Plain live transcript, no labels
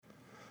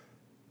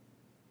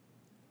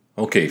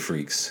Okay,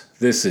 freaks,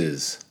 this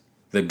is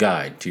The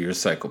Guide to Your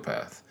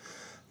Psychopath.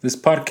 This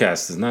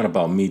podcast is not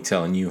about me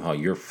telling you how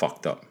you're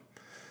fucked up.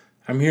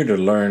 I'm here to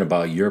learn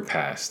about your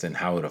past and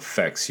how it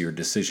affects your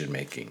decision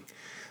making.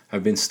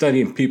 I've been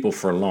studying people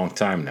for a long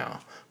time now,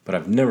 but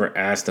I've never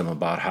asked them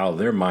about how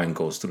their mind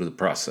goes through the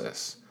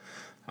process.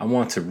 I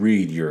want to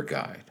read your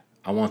guide.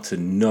 I want to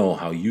know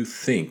how you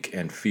think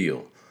and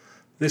feel.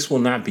 This will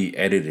not be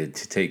edited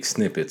to take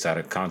snippets out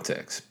of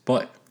context,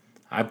 but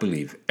I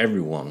believe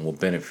everyone will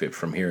benefit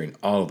from hearing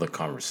all of the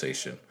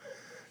conversation.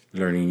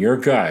 Learning your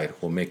guide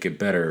will make it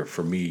better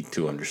for me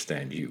to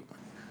understand you.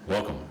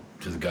 Welcome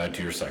to The Guide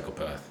to Your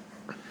Psychopath.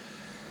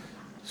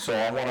 So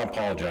I want to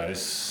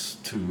apologize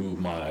to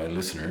my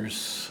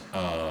listeners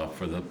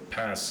for the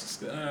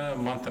past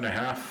month and a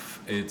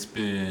half. It's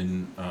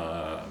been,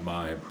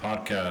 my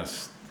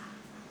podcast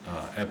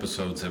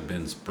episodes have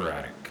been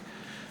sporadic.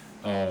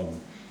 A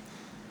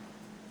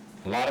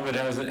lot of it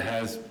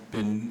has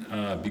been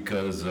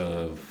because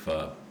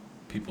of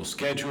people's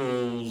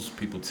schedules,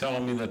 people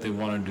telling me that they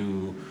want to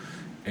do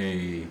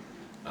a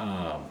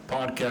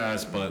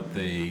podcast, but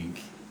they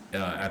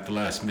at the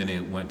last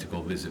minute went to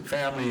go visit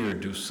family or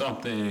do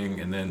something,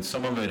 and then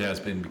some of it has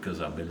been because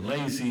I've been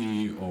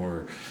lazy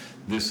or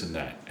this and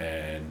that,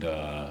 and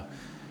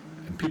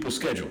people's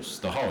schedules,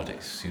 the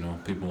holidays,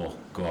 people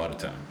go out of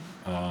town,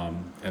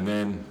 and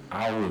then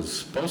I was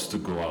supposed to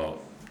go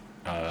out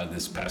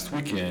this past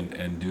weekend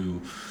and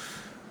do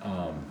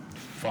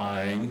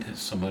find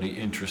somebody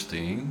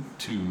interesting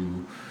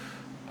to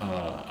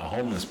a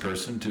homeless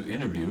person to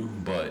interview,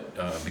 but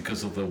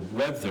because of the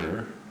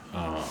weather,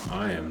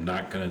 I am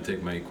not going to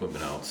take my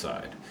equipment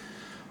outside.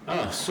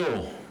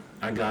 So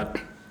I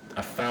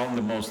found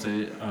the most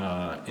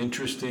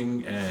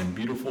interesting and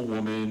beautiful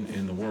woman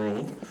in the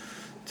world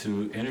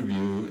to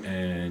interview,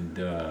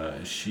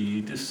 and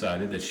she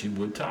decided that she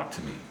would talk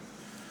to me.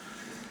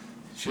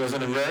 She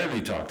doesn't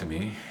invariably talk to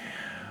me,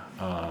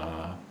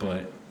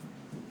 but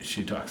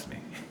she talks to me.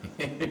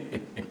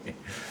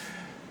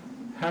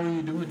 How are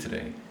you doing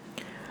today?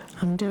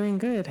 I'm doing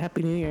good.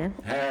 Happy New Year.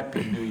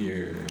 Happy New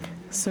Year.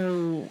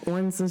 So,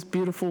 when's this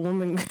beautiful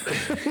woman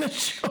going to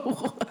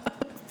show up?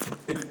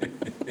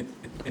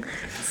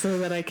 So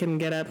that I can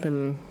get up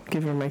and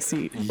give her my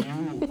seat.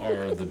 You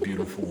are the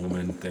beautiful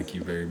woman. Thank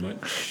you very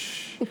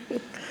much.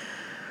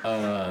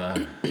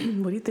 What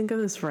do you think of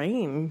this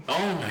rain?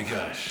 Oh my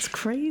gosh. It's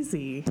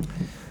crazy.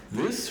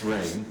 This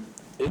rain,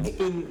 it's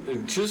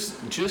been,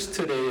 just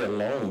today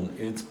alone,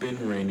 it's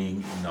been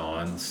raining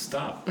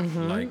non-stop.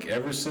 Mm-hmm. Like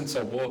ever since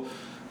I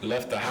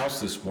left the house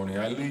this morning.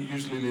 I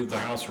usually leave the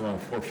house around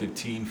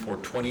 4:15,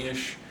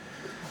 4:20ish,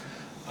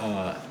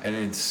 and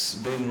it's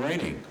been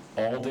raining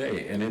all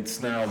day, and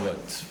it's now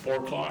 4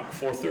 o'clock,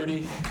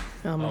 4:30,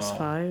 almost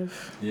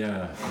 5.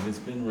 Yeah, and it's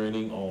been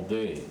raining all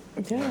day.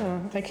 Yeah,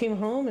 I came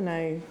home and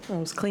I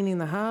was cleaning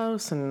the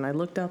house, and I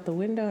looked out the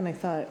window and I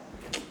thought,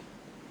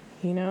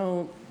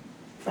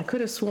 I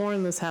could have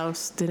sworn this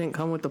house didn't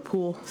come with the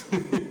pool.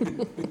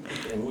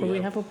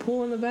 We have a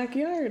pool in the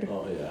backyard.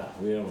 Oh, yeah.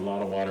 We have a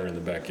lot of water in the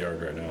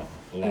backyard right now.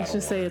 Let's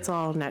just say it's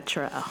all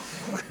natural.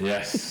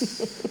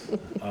 Yes.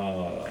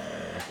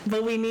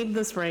 But we need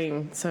this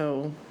rain,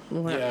 so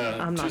I'm not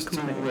complaining. Just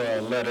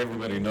to let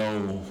everybody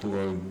know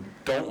who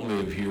don't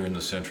live here in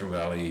the Central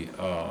Valley,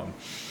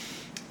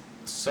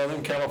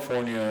 Southern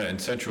California and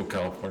Central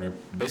California,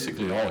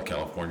 basically all of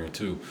California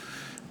too,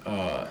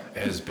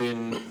 has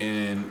been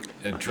in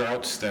a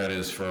drought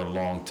status for a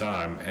long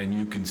time, and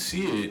you can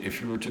see it if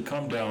you were to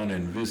come down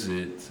and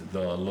visit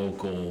the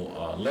local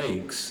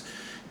lakes.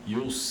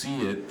 You'll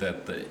see it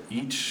that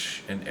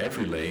each and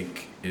every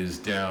lake is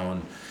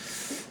down,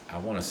 I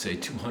want to say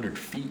 200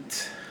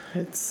 feet.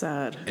 It's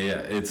sad.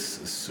 Yeah,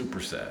 it's super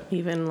sad.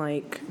 Even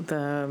like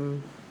the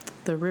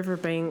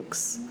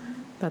riverbanks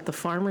that the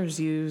farmers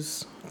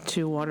use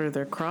to water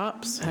their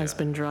crops has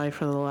been dry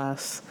for the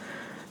last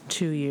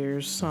 2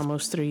 years,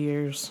 almost 3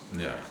 years.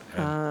 Yeah.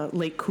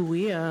 Lake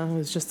Cahuilla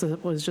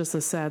was just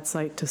a sad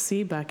sight to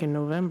see back in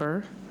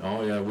November.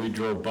 Oh yeah, we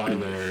drove by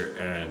there,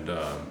 and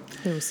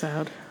it was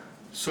sad.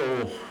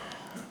 So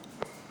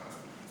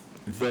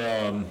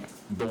the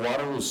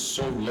water was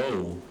so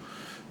low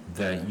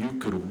that you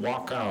could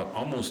walk out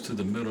almost to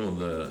the middle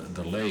of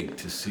the lake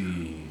to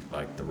see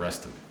like the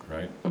rest of it,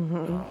 right?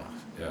 Mm-hmm.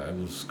 Yeah, it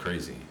was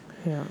crazy.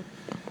 Yeah,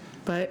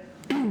 but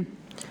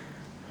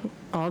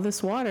all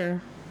this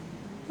water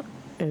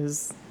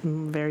is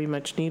very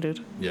much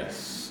needed.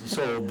 Yes.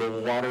 So the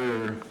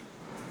water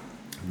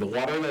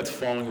that's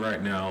falling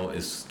right now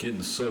is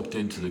getting soaked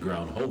into the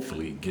ground,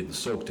 hopefully getting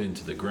soaked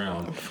into the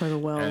ground. For the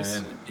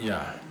wells.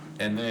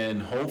 And then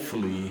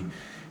hopefully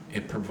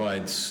it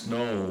provides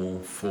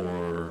snow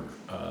for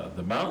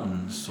the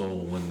mountains, so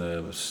when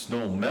the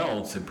snow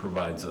melts, it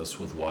provides us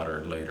with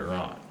water later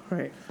on.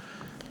 Right.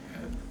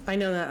 I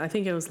know that, I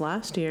think it was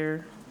last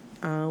year,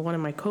 one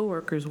of my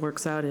coworkers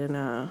works out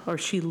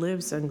she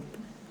lives in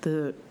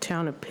the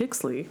town of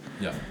Pixley.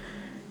 Yeah.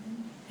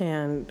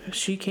 And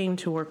she came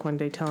to work one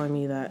day telling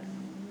me that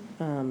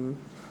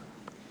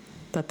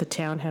that the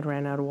town had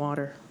ran out of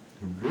water.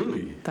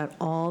 Really? that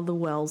all the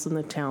wells in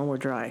the town were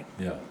dry.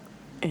 Yeah.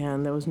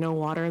 And there was no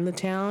water in the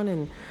town,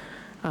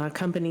 and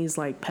companies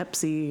like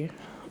Pepsi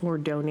were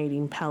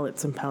donating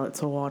pallets and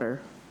pallets of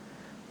water.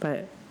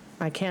 But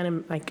I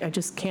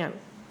just can't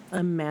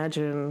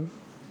imagine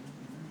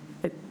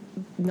it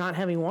not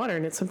having water,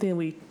 and it's something that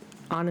we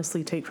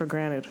honestly take for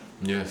granted.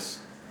 Yes.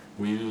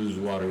 We use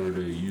water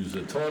to use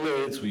the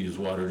toilets. We use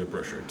water to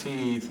brush our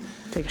teeth.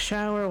 Take a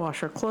shower,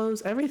 wash our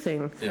clothes,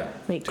 everything. Yeah.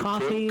 Make To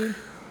coffee, cook.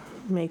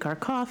 make our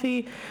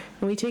coffee,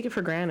 and we take it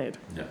for granted.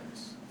 Yes.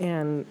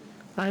 And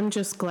I'm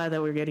just glad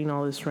that we're getting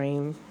all this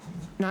rain,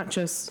 not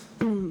just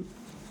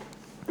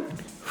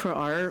for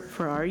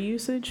our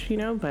usage,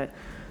 but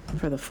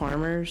for the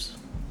farmers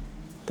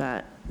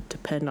that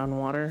depend on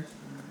water,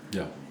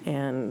 Yeah.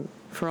 and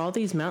for all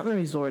these mountain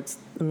resorts.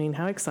 I mean,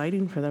 how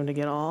exciting for them to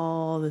get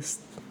all this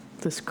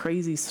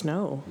crazy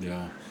snow.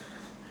 Yeah.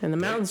 And the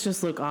mountains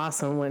just look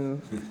awesome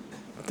when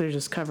they're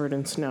just covered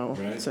in snow.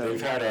 Right. So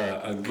They've had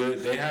a good.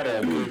 They had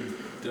a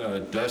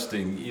good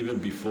dusting even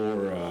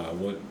before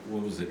what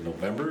was it?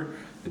 November.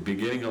 The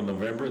beginning of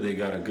November, they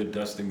got a good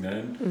dusting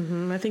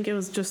then. I think it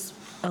was just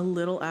a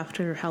little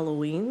after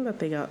Halloween that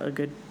they got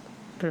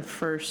their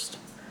first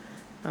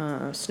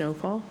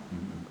snowfall,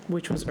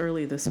 which was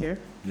early this year.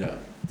 Yeah.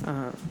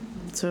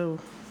 So,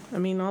 I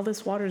mean, all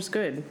this water is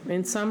good.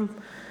 In some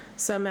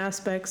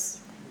aspects,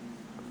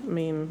 I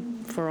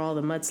mean, for all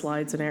the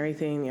mudslides and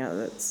everything,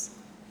 yeah,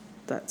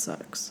 that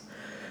sucks.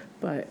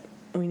 But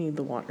we need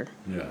the water.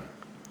 Yeah.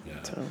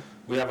 Yeah. So.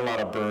 We have a lot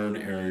of burn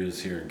areas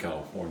here in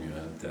California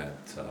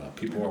that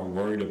people are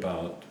worried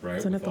about, right?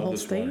 Isn't it With the all whole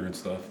this state? water and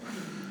stuff.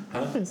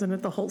 Huh? Isn't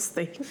it the whole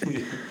state?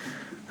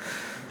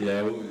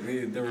 Yeah,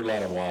 there were a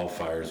lot of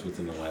wildfires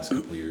within the last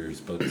couple of years,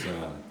 but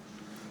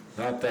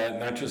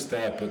not just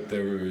that, but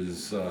there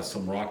was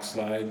some rock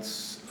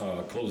slides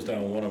closed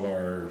down one of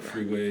our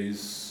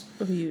freeways.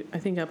 I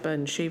think up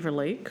in Shaver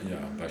Lake. Yeah,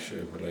 by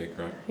Shaver Lake,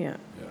 right? Yeah.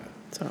 Yeah.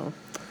 So,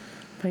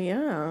 but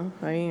yeah,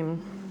 I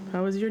mean,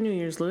 how was your New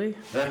Year's, Louis?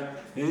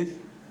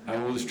 I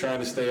was trying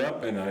to stay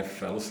up and I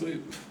fell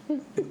asleep.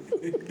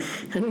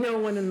 And no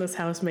one in this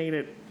house made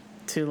it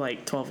to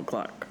like 12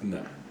 o'clock.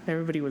 No.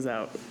 Everybody was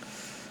out.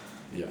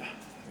 Yeah.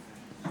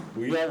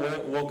 We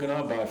got woken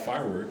up by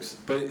fireworks,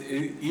 but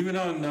even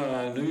on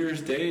New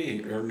Year's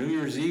Day or New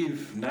Year's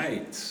Eve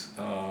night,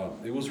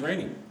 it was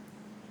raining.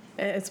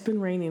 It's been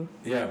raining.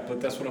 Yeah,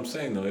 but that's what I'm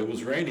saying though. It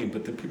was raining,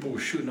 but the people were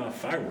shooting off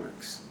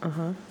fireworks.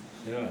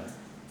 Yeah.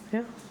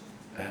 Yeah.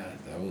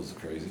 That was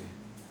crazy.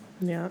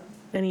 Yeah.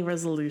 Any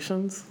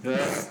resolutions?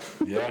 Yeah.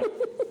 Yeah.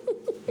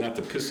 Not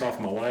to piss off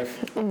my wife.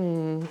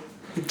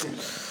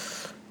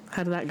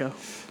 How did that go?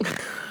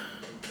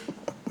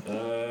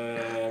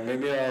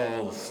 Maybe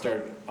I'll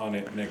start on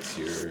it next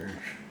year.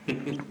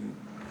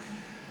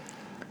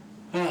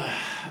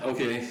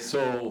 Okay,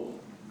 so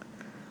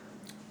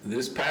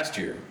this past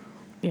year.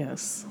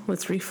 Yes.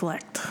 Let's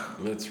reflect.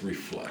 Let's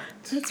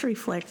reflect. Let's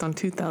reflect on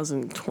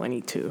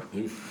 2022.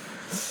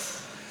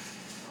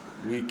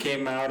 We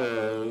came out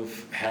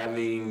of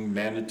having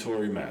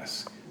mandatory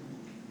masks.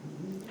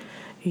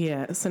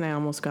 Yes, and I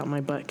almost got my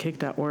butt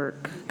kicked at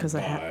work because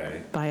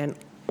by an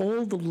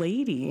old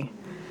lady.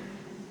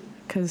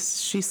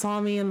 Because she saw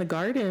me in the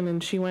garden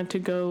and she went to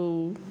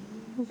go.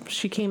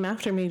 She came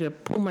after me to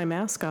pull my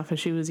mask off, and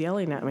she was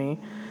yelling at me,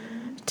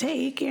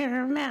 "Take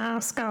your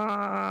mask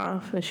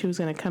off!" And she was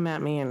going to come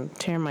at me and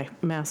tear my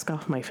mask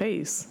off my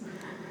face.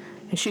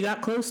 And she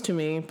got close to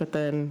me, but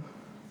then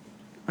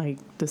I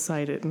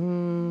decided,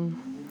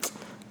 I'm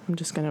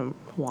just going to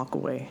walk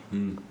away.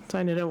 So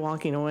I ended up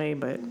walking away,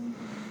 but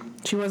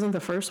she wasn't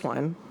the first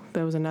one.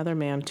 There was another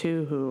man,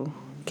 too, who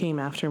came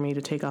after me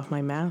to take off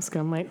my mask.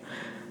 I'm like,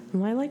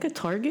 am I like a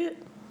target?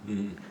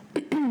 And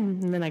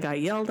then I got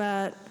yelled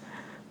at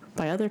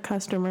by other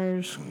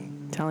customers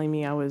telling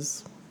me I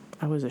was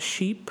a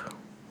sheep.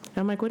 And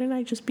I'm like, wouldn't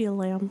I just be a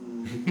lamb?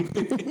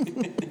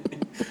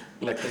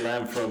 Like the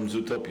lamb from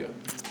Zootopia.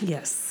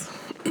 Yes.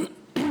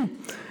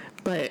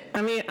 But,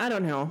 I mean, I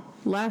don't know.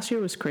 Last year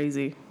was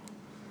crazy.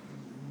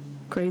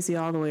 Crazy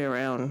all the way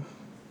around.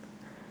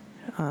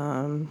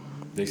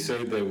 They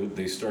say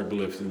they started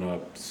lifting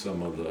up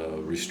some of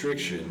the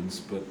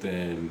restrictions, but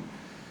then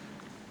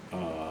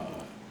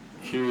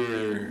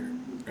here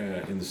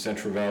in the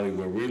Central Valley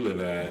where we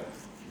live at,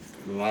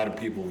 a lot of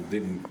people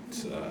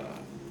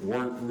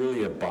weren't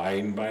really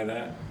abiding by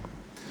that.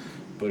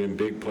 But in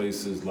big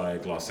places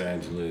like Los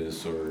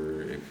Angeles,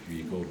 or if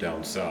you go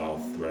down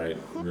south, right,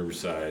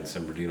 Riverside,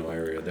 San Bernardino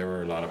area, there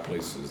were a lot of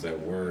places that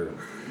were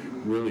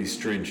really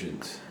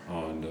stringent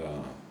on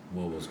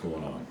what was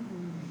going on.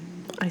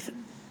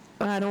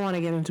 I don't want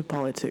to get into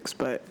politics,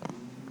 but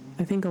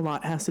I think a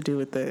lot has to do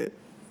with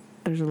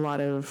there's a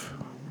lot of,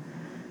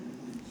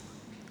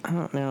 I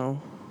don't know.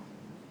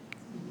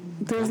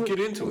 Let's get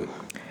into it.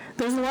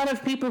 There's a lot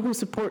of people who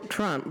support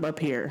Trump up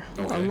here.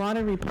 Okay. A lot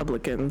of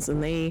Republicans,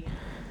 and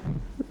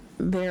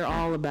they're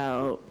all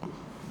about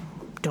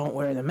don't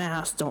wear the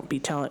mask, don't be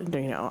telling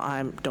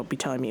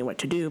me what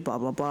to do, blah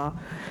blah blah.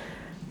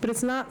 But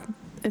it's not.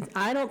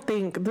 I don't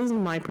think, this is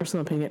my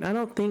personal opinion, I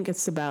don't think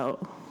it's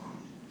about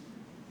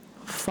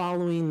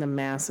following the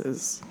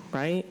masses,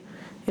 right?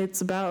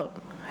 It's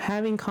about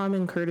having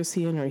common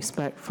courtesy and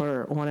respect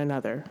for one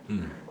another,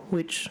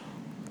 which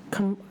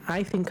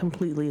I think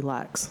completely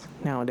lacks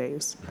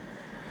nowadays.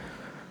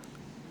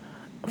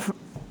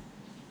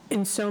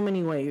 In so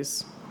many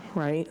ways,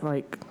 right?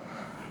 Like,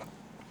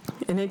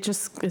 and it's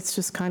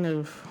just kind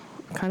of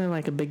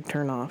like a big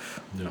turnoff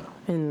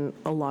in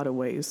a lot of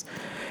ways.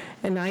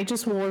 And I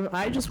just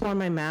wore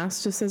my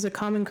mask just as a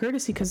common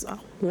courtesy, because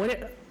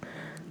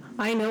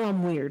I know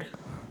I'm weird.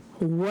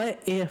 What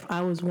if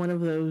I was one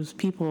of those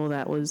people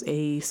that was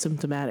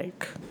asymptomatic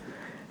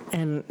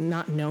and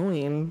not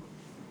knowing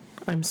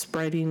I'm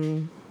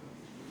spreading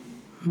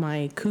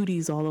my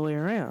cooties all the way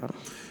around?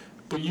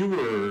 But you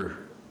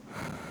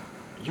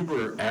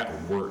were at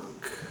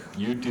work.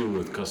 You deal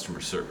with customer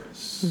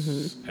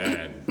service.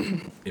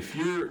 And if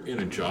you're in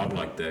a job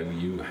like that,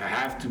 you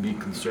have to be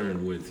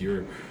concerned with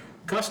your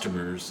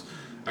customers.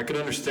 I can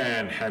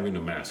understand having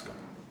a mask on.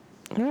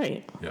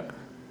 Right. Yeah.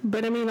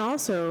 But I mean,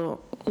 also,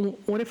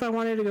 what if I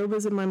wanted to go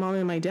visit my mom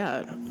and my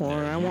dad, or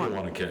Yeah, you don't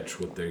want to catch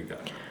what they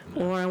got.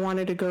 No. or I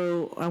wanted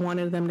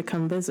them to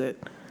come visit?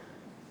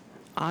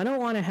 I don't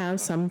want to have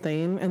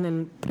something and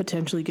then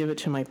potentially give it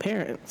to my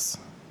parents,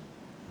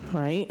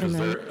 right? Because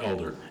they're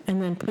elder.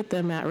 And then put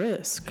them at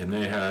risk. And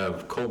they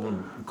have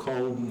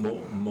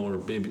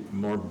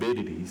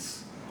comorbidities.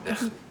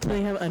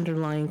 They have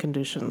underlying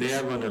conditions. They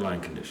have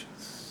underlying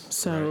conditions.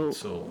 So, right?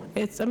 So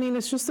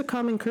it's just a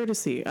common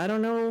courtesy. I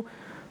don't know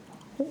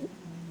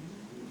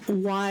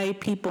why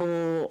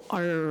people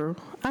are,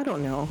 I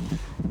don't know.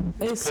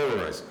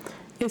 polarizing.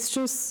 It's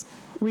just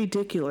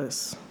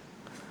ridiculous.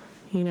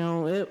 You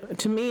know,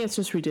 to me, it's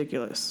just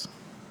ridiculous.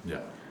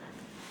 Yeah.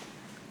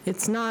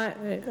 It's not,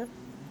 it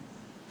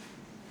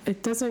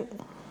doesn't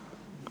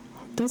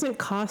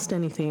cost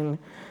anything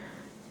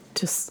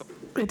to just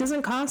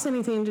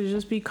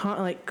be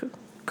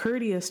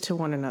courteous to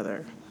one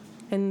another.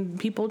 And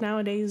people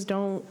nowadays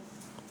don't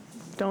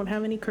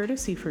have any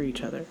courtesy for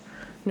each other.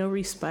 No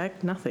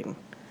respect, nothing.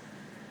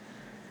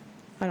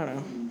 I don't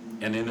know.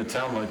 And in a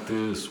town like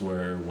this,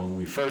 where when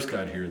we first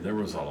got here, there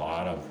was a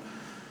lot of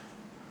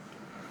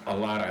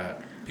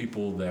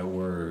people that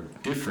were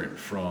different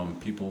from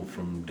people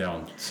from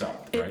down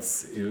south, right?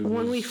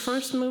 When we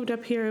first moved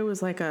up here, it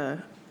was like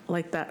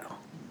that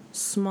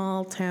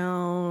small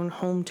town,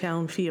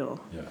 hometown feel.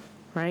 Yeah.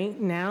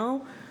 Right?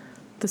 Now,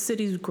 the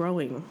city's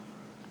growing.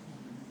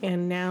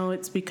 And now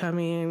it's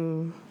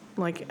becoming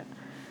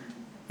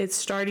it's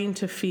starting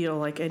to feel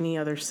like any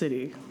other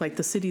city, like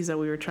the cities that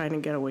we were trying to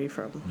get away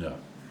from. Yeah.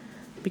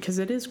 Because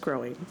it is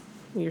growing.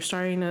 You're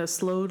starting to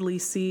slowly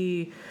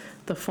see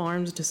the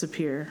farms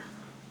disappear.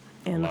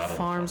 And the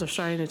farms are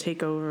starting to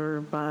take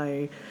over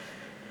by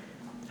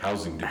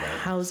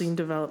housing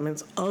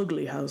developments,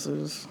 ugly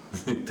houses,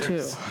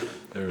 too.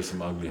 There are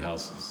some ugly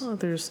houses. Oh,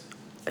 there's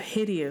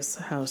hideous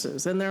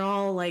houses. And they're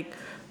all like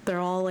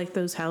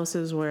those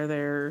houses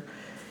where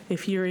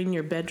if you're in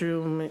your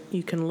bedroom,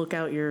 you can look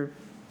out your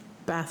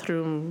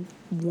bathroom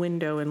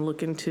window and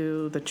look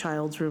into the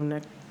child's room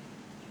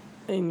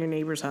in your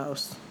neighbor's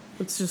house.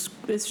 It's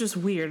just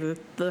weird.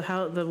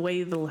 The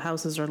way the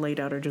houses are laid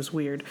out are just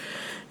weird.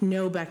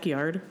 No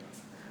backyard.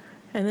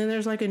 And then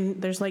there's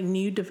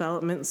new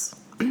developments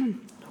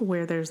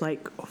where there's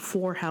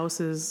 4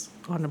 houses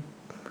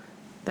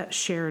that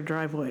share a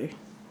driveway.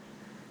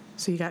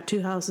 So you got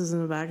 2 houses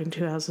in the back and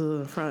 2 houses in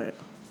the front.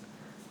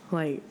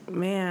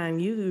 Man,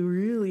 you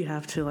really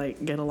have to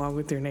get along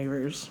with your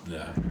neighbors.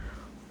 Yeah.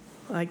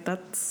 I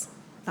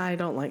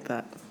don't like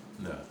that.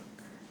 No.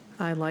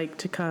 I like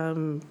to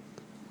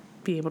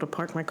be able to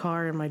park my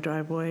car in my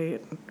driveway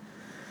and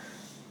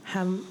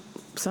have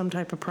some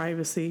type of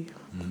privacy.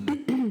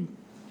 Mm-hmm.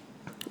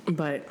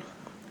 But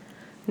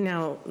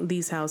now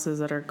these houses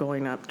that are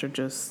going up, they're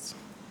just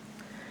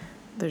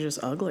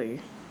ugly.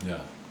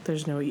 Yeah.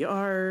 There's no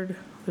yard.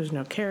 There's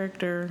no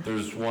character.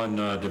 There's one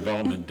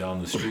development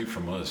down the street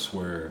from us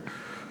where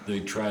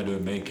they try to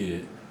make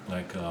it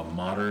like a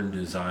modern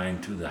design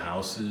to the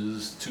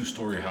houses,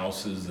 2-story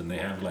houses, and they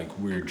have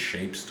weird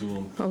shapes to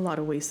them. A lot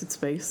of wasted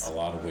space.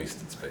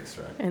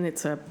 Right? And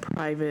it's a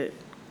private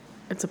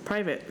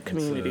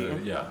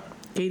community.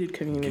 Gated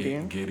community.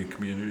 Gated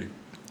community.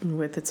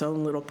 With its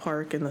own little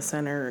park in the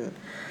center,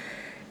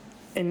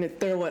 and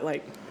they're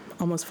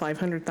almost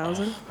 $500,000.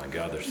 Oh my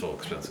God, they're so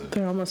expensive.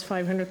 They're almost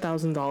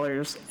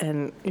 $500,000,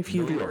 and if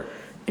you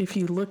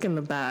look in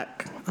the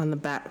back on the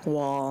back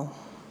wall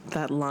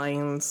that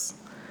lines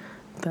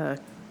the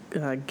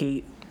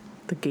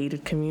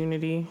gated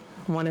community,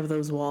 one of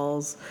those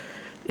walls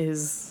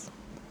is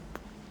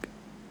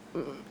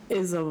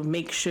a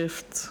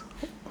makeshift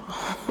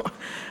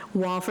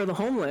wall for the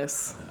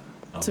homeless.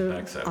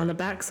 On the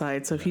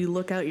backside. So if you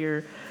look out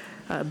your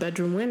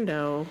bedroom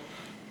window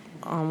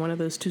on one of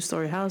those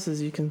 2-story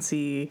houses, you can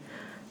see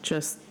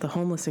just the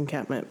homeless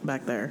encampment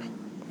back there.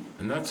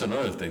 And that's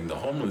another thing. The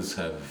homeless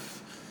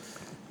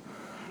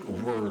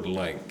were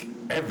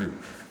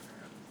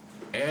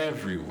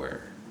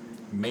everywhere,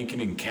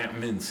 making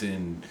encampments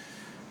in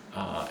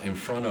in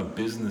front of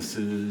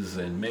businesses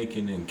and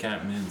making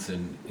encampments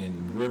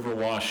in river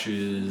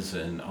washes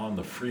and on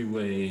the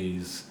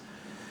freeways.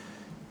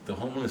 The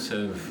homeless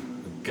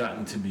have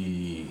gotten to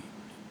be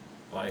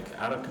like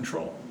out of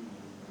control.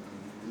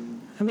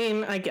 I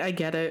mean, I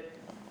get it.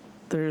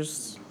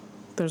 There's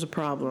a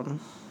problem,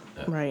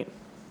 Yeah. right?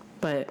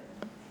 But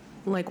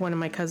like one of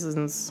my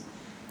cousins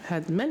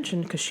had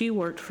mentioned, because she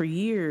worked for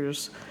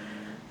years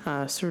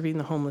serving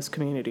the homeless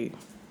community,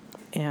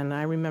 and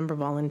I remember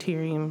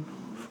volunteering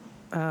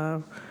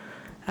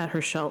at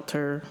her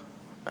shelter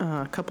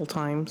a couple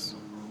times,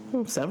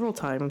 several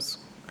times,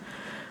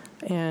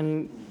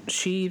 and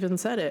she even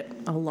said it.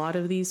 A lot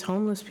of these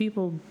homeless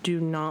people do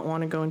not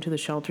want to go into the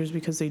shelters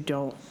because they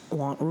don't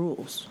want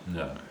rules.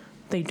 No,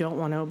 They don't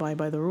want to abide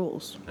by the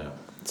rules. no.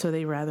 So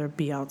they rather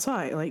be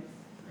outside. Like,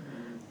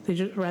 they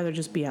just rather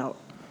just be out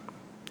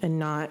and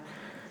not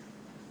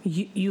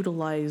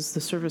utilize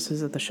the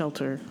services that the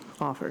shelter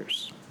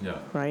offers, Yeah,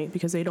 right?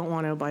 Because they don't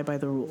want to abide by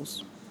the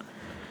rules.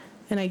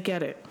 And I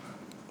get it.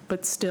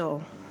 But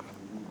still,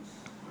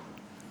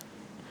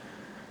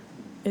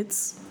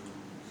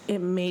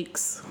 it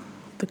makes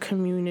the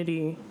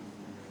community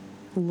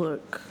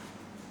look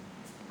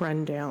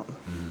run down.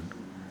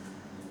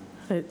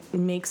 It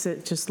makes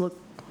it just look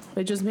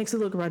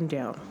run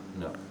down.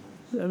 no.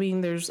 I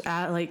mean,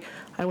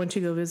 I went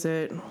to go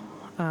visit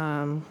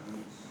one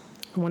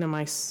of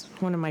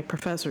my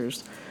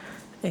professors,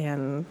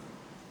 and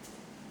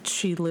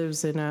she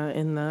lives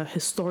in the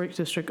historic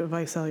district of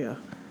Visalia,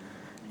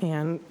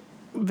 and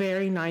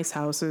very nice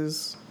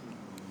houses,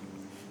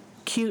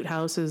 cute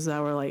houses that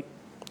are like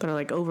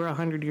over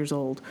 100 years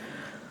old.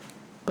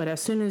 But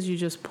as soon as you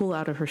just pull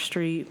out of her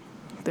street,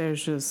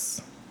 there's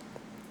just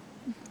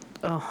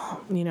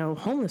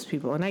homeless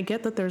people. And I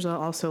get that there's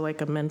also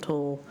like a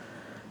mental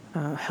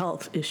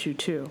health issue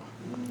too.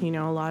 A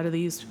lot of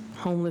these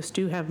homeless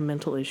do have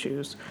mental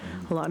issues.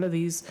 A lot of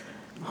these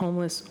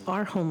homeless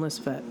are homeless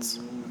vets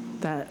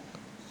that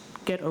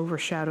get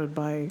overshadowed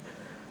by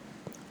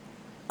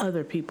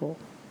other people.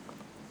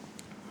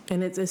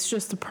 And it's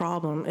just a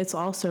problem. It's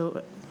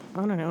also,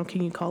 I don't know,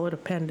 can you call it a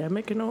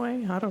pandemic in a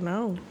way? I don't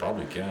know.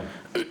 Probably can.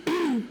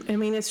 I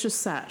mean, it's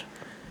just sad.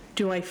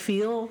 Do I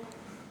feel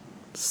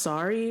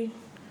sorry?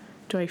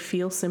 Do I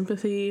feel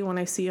sympathy when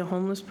I see a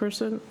homeless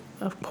person?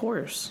 Of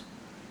course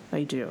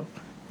I do.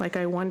 Like,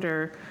 I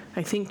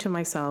think to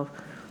myself,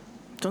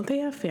 don't they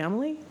have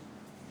family?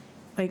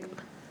 Like,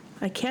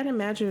 I can't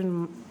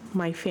imagine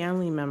my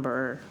family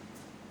member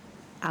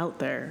out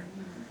there,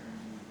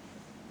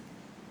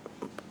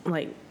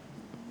 like,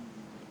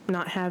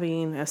 not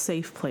having a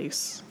safe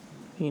place,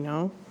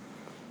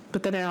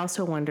 But then I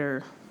also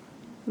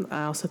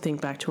think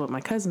back to what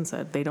my cousin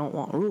said. They don't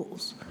want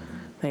rules.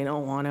 They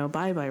don't want to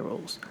abide by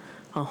rules.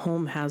 A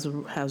home has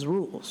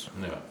rules.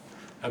 Yeah.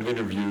 I've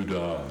interviewed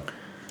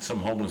some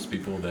homeless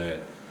people that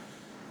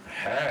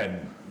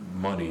had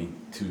money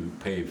to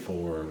pay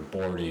for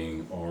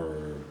boarding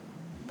or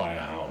buy a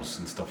house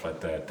and stuff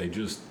like that. They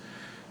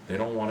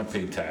don't want to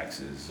pay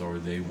taxes, or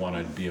they want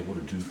to be able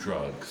to do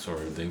drugs, or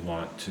they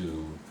want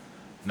to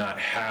not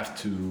have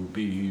to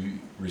be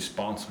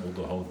responsible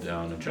to hold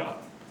down a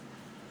job.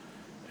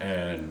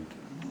 And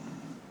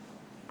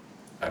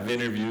I've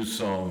interviewed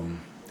some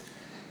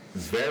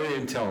very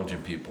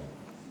intelligent people,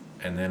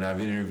 and then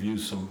I've interviewed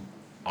some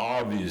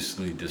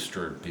obviously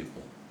disturbed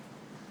people.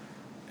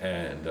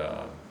 And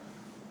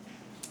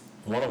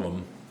one of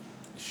them,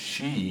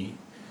 she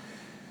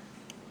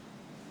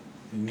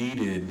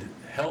needed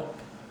help.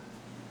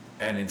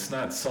 And it's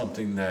not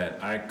something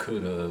that I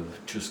could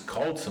have just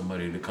called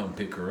somebody to come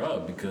pick her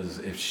up, because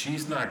if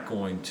she's not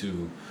going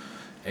to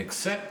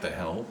accept the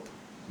help,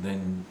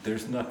 then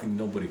there's nothing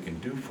nobody can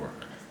do for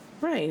her.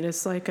 Right.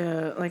 It's like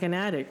an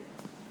addict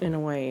in a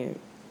way.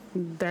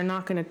 They're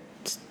not going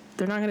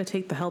to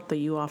take the help that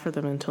you offer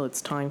them until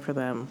it's time for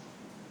them,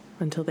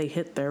 until they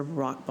hit their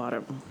rock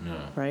bottom. No.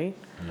 Right?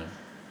 No.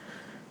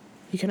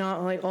 You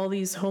cannot, like, all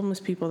these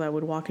homeless people that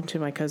would walk into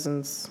my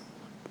cousin's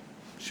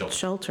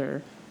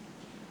shelter.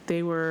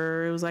 It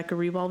was like a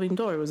revolving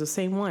door. It was the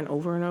same one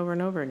over and over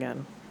and over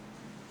again.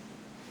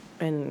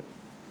 And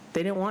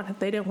they didn't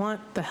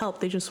want the help.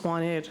 They just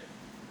wanted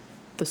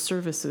the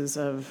services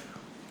of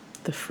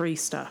the free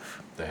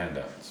stuff. The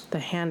handouts. The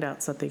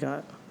handouts that they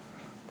got.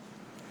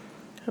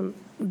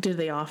 Did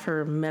they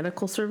offer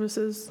medical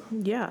services?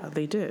 Yeah,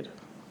 they did.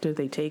 Did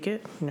they take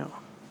it? No,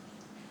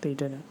 they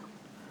didn't.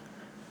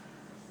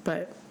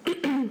 But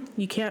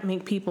you can't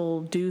make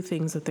people do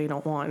things that they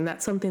don't want. And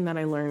that's something that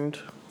I learned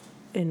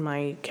in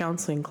my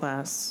counseling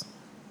class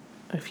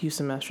a few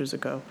semesters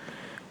ago.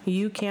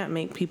 You can't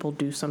make people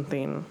do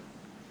something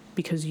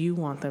because you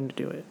want them to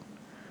do it.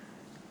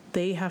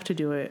 They have to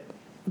do it.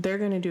 They're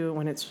going to do it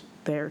when it's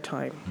their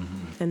time.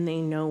 Mm-hmm. And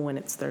they know when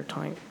it's their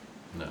time.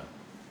 No.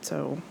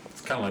 So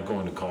it's kind of like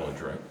going to college,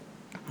 right?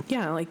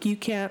 Yeah, like you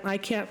can't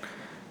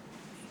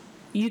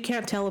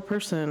tell a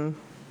person,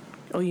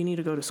 oh, you need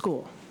to go to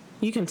school.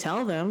 You can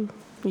tell them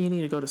you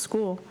need to go to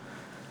school.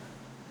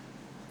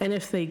 And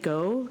if they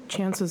go,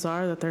 chances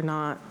are that they're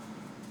not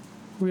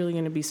really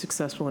going to be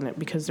successful in it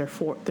because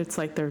it's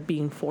like they're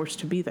being forced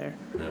to be there.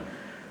 Yeah.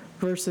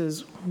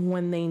 Versus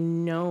when they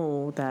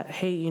know that,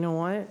 hey, you know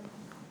what?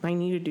 I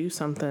need to do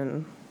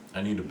something.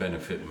 I need to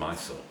benefit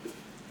myself.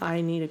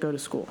 I need to go to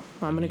school.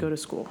 I'm going to go to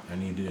school. I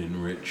need to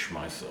enrich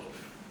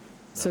myself.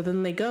 So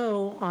then they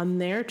go on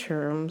their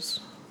terms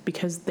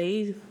because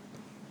they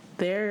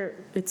decided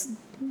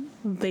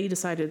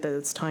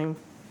that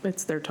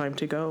it's their time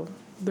to go.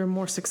 They're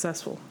more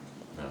successful.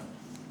 Yeah.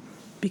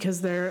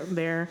 Because it's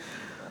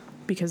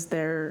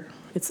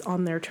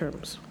on their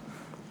terms.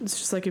 It's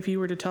just like if you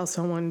were to tell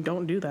someone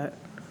don't do that,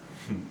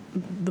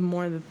 the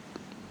more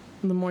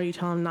you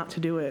tell them not to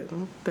do it,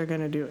 they're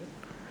going to do it.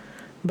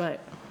 But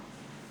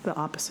the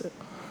opposite,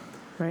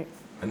 right?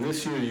 And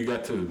this year you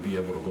got to be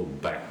able to go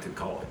back to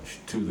college,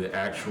 to the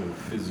actual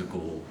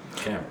physical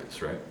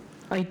campus, right?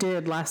 I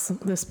did.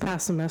 This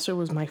past semester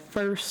was my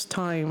first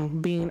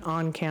time being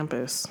on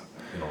campus.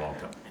 In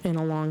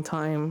a long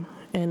time.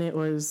 And it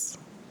was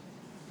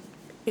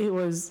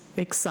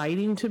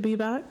exciting to be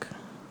back,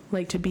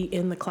 like to be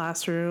in the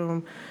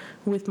classroom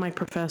with my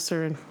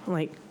professor and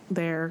like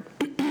there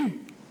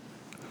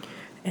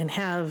and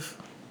have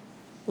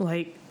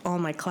like all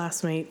my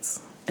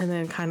classmates, and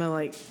then kind of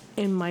like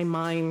in my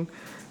mind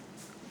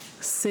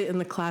sit in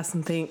the class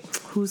and think,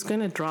 who's going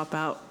to drop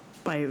out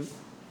by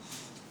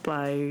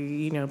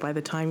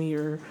the time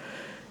you're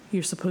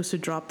supposed to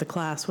drop the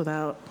class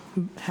without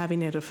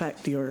having it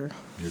affect your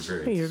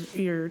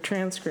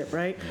transcript,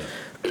 right?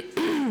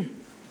 Yeah.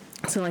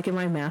 So like in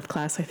my math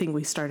class, I think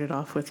we started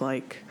off with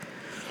like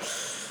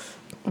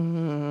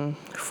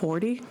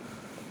 40,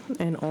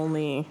 and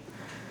only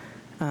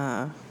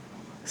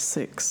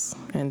 6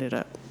 ended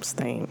up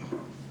staying.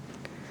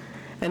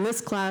 And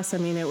this class, I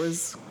mean, it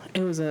was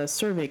a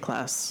survey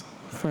class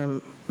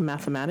for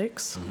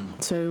mathematics,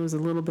 so it was a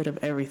little bit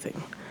of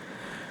everything.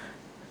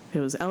 It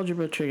was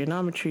algebra,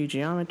 trigonometry,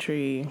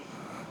 geometry,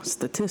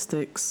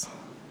 statistics,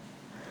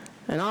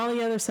 and all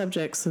the other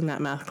subjects in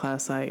that math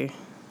class. I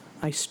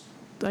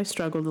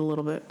struggled a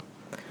little bit.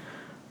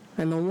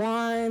 And the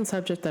one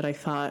subject that I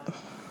thought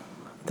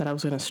that I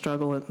was going to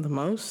struggle in the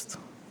most,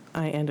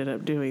 I ended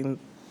up doing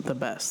the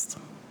best,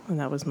 and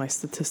that was my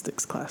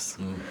statistics class.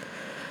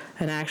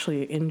 And I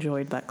actually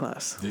enjoyed that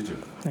class. Did you?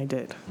 I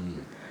did.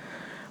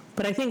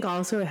 But I think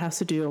also it has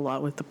to do a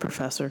lot with the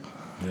professor.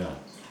 Yeah.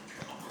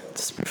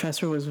 This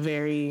professor was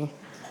very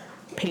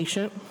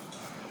patient,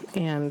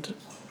 and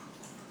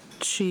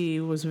she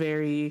was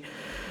very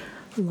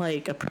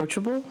like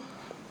approachable.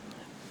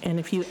 And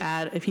if you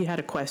had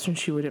a question,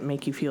 she wouldn't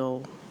make you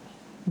feel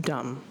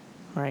dumb,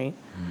 right?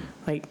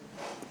 Like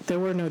there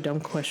were no dumb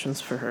questions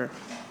for her.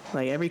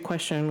 Like every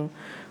question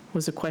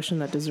was a question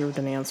that deserved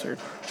an answer.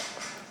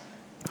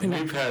 And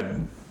you've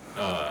had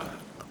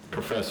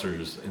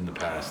professors in the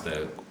past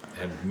that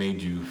have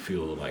made you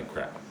feel like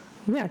crap.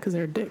 Yeah, because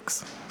they're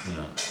dicks.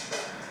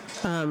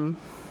 Yeah.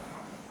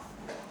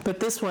 But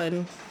this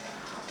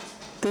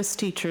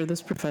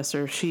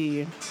professor,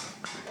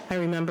 I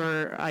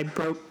remember I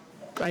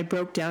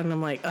broke down and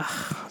I'm like,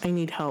 ugh, I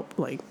need help.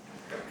 Like,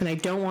 and I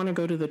don't want to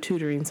go to the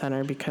tutoring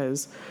center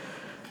because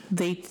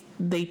they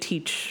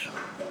teach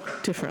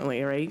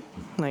differently, right?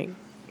 Like,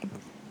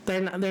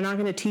 they're not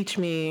going to teach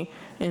me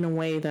in a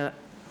way that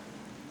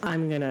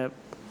I'm gonna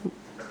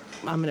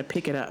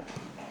pick it up,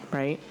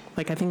 right?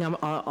 Like, I think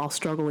I'll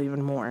struggle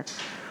even more.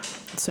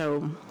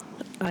 So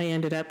I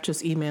ended up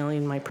just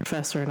emailing my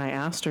professor, and I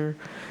asked her,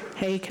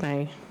 hey,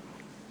 can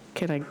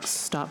I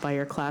stop by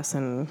your class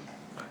and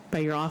by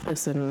your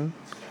office and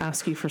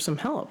ask you for some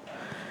help?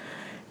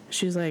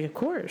 She's like, of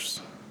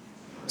course.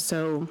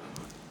 So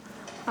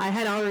I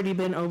had already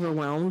been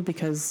overwhelmed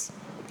because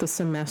the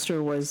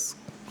semester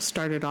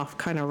started off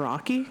kind of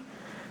rocky,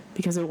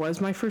 because it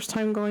was my first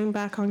time going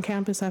back on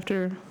campus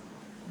after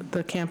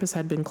the campus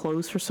had been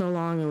closed for so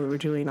long and we were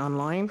doing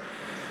online.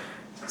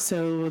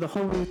 So the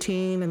whole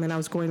routine, and then I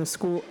was going to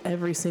school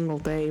every single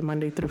day,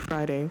 Monday through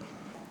Friday.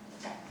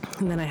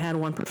 And then I had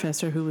one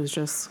professor who was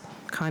just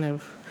kind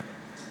of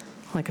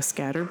like a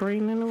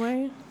scatterbrain in a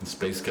way.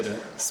 Space cadet?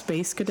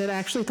 Space cadet. I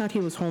actually thought he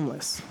was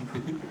homeless.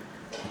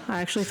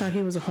 I actually thought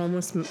he was a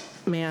homeless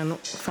man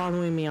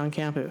following me on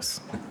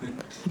campus.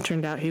 It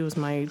turned out he was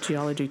my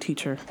geology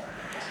teacher.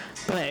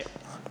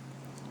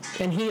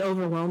 And he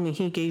overwhelmed me.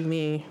 He gave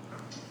me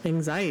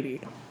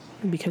anxiety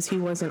because he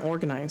wasn't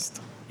organized.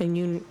 And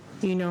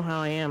you know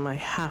how I am. I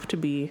have to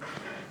be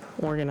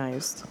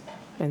organized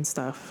and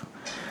stuff.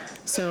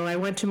 So I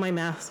went to my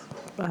math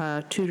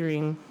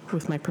tutoring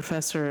with my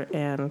professor,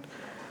 and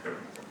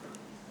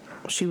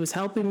she was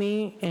helping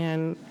me,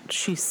 and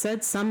she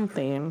said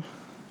something,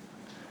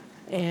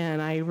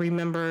 and I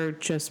remember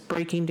just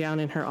breaking down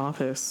in her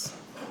office,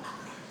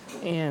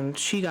 and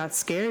she got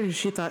scared.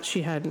 She thought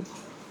she had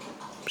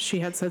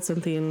said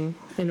something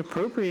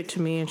inappropriate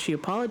to me, and she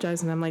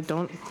apologized, and I'm like,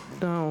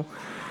 no,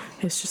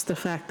 it's just the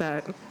fact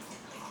that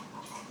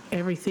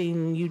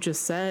everything you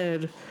just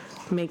said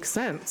makes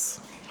sense.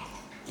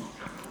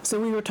 So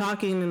we were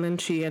talking, and then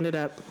she ended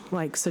up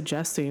like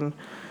suggesting,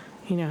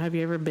 have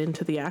you ever been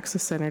to the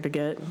Access Center to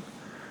get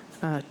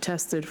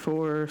tested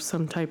for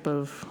some type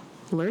of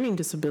learning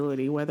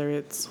disability, whether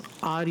it's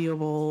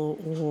audible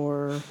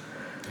or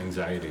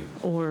anxiety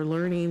or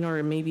learning,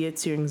 or maybe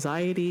it's your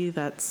anxiety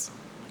that's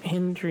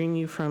hindering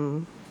you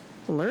from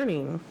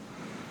learning.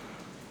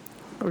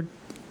 Or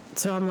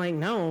so I'm like,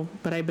 no,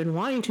 but I've been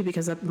wanting to,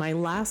 because at my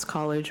last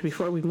college,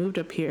 before we moved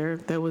up here,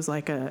 there was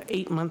like a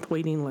 8-month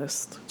waiting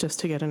list just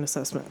to get an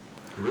assessment.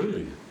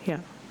 Really?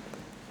 Yeah.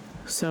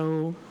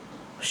 So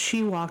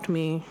she walked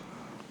me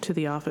to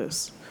the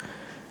office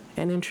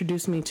and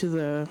introduced me to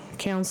the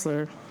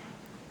counselor,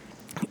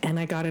 and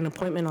I got an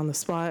appointment on the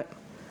spot,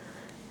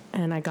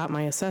 and I got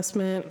my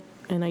assessment,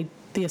 and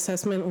the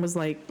assessment was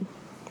like,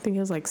 I think it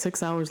was like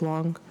 6 hours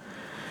long.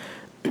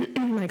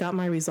 I got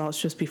my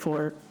results just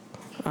before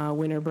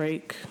winter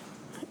break,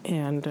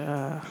 and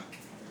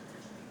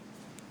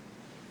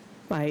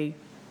I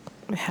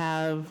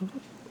have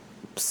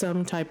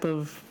some type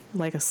of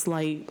like a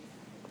slight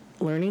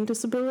learning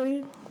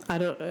disability.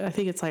 I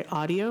think it's like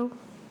audio.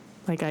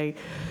 Like I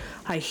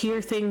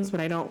hear things, but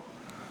I don't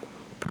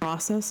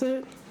process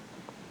it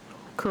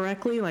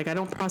correctly. Like I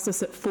don't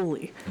process it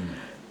fully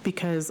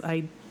because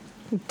I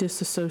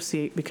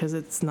disassociate, because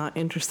it's not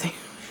interesting.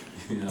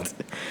 Yeah.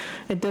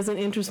 It doesn't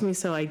interest me,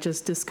 so I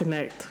just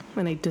disconnect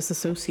and I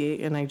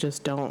disassociate and I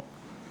just don't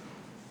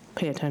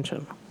pay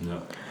attention.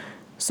 No.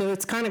 So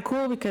it's kind of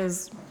cool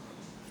because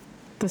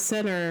the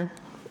center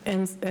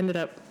ended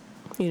up,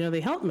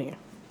 they helped me,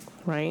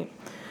 right?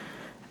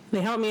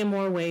 They helped me in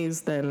more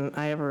ways than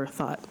I ever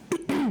thought.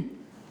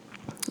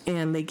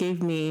 And they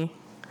gave me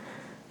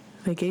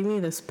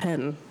this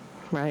pen,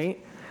 right?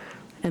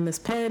 And this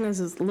pen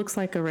looks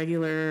like a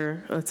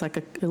regular,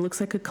 it looks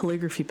like a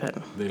calligraphy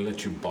pen. They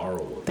let you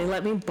borrow it. They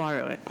let me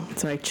borrow it.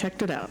 So I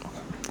checked it out.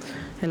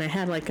 And I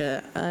had like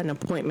an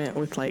appointment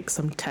with like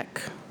some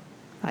tech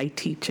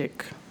IT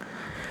chick.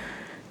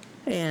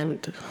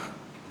 And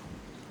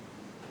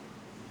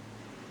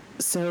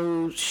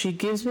so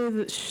she's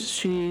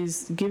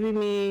giving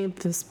me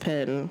this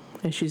pen,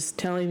 and she's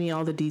telling me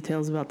all the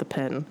details about the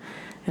pen.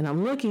 And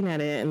I'm looking at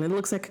it, and it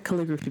looks like a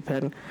calligraphy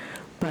pen.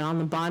 But on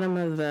the bottom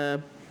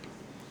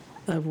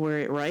of where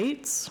it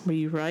writes, where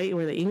you write,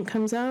 where the ink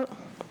comes out,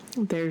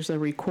 there's a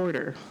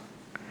recorder.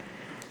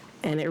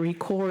 And it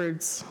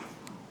records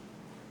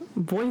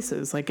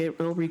voices. Like it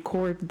will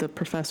record the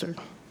professor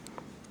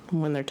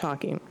when they're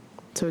talking.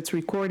 So it's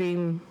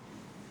recording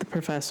the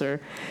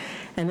professor.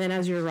 And then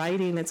as you're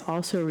writing, it's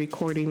also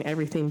recording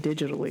everything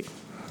digitally.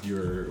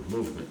 Your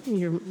movement.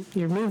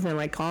 Your movement,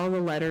 like all the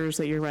letters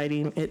that you're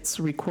writing, it's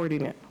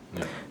recording it.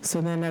 Yeah.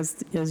 So then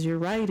as you're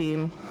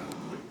writing,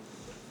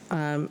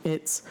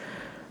 it's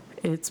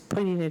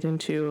putting it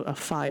into a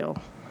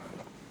file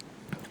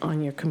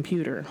on your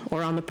computer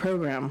or on the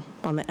program,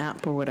 on the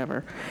app or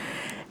whatever.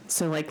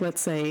 So like,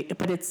 let's say,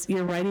 but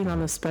you're writing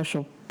on a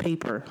special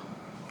paper,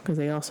 because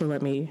they also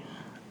let me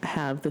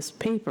have this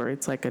paper.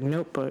 It's like a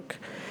notebook,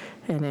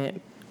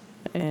 and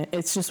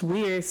it's just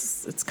weird.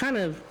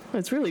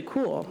 It's really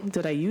cool.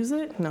 Did I use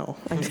it? No,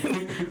 I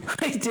didn't.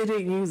 I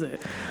didn't use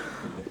it.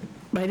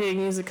 I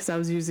didn't use it because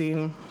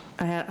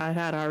I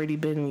had already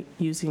been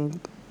using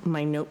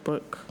my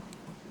notebook,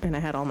 and I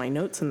had all my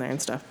notes in there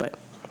and stuff, but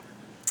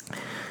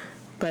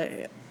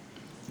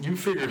you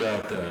figured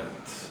out that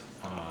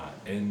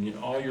in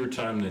all your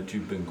time that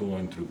you've been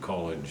going through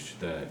college,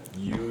 that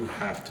you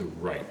have to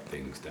write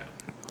things down.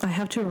 I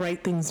have to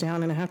write things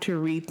down, and I have to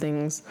read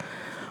things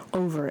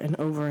over and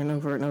over and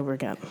over and over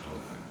again. Okay.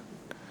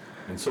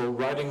 And so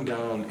writing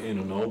down in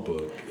a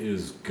notebook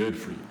is good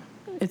for you.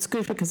 It's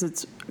good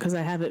because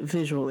I have it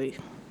visually.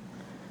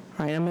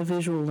 Right? I'm a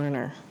visual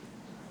learner.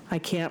 I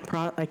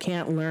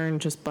can't learn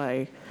just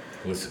by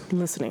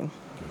listening.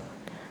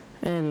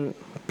 And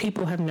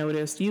people have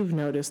noticed, you've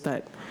noticed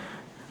that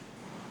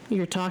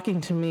you're talking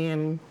to me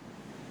and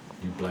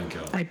you blank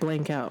out. I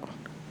blank out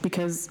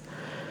because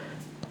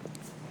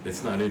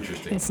it's not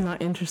interesting. It's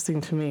not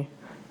interesting to me.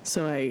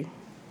 So I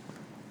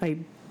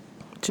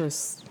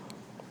just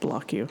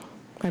block you.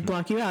 I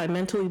block you out. I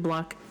mentally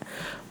block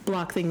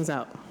things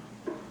out.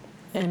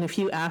 And if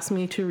you ask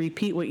me to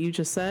repeat what you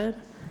just said,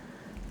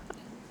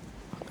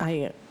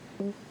 I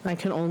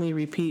can only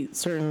repeat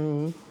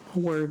certain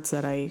words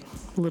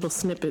little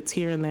snippets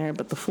here and there,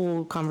 but the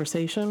full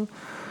conversation,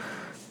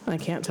 I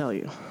can't tell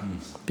you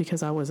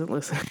because I wasn't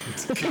listening.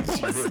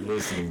 Because you weren't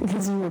listening.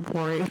 Because you were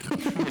boring.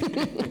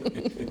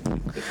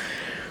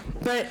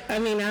 But, I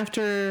mean,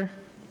 after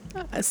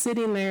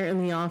sitting there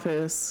in the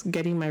office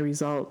getting my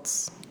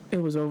results,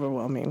 it was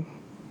overwhelming,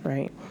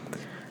 right?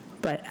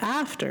 But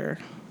after,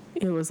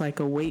 it was like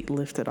a weight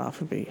lifted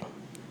off of me.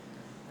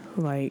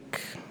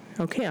 Like,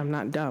 okay, I'm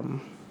not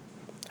dumb.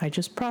 I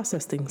just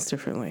process things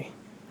differently.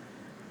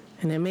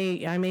 And I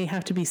may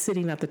have to be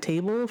sitting at the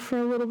table for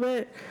a little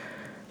bit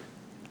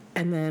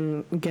and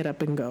then get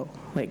up and go.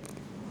 Like,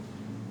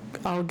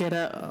 I'll get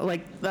up,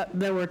 like,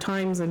 there were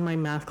times in my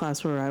math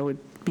class where I would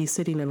be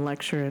sitting in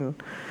lecture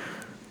and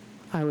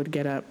I would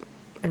get up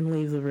and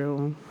leave the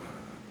room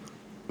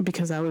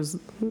because I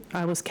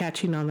was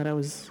catching on that I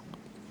was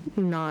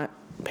not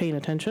paying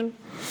attention.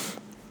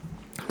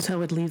 So I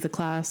would leave the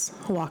class,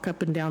 walk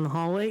up and down the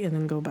hallway, and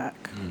then go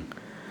back.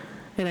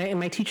 And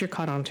my teacher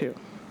caught on too,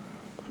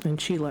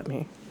 and she let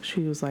me.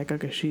 She was like,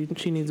 okay, she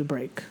needs a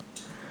break.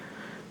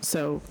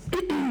 So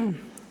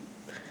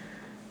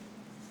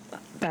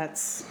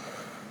that's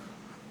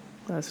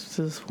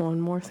just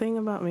one more thing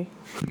about me.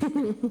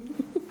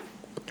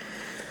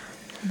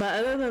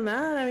 But other than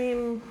that, I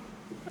mean,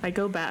 I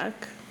go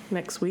back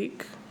next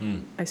week.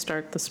 I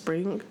start the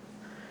spring,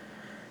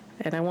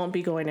 and I won't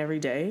be going every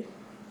day.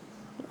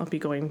 I'll be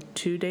going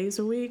 2 days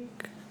a week,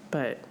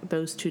 but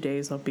those 2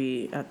 days I'll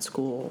be at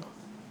school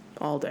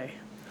all day.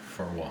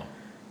 For a while.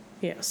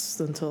 Yes,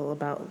 until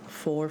about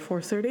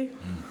 4:30.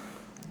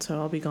 So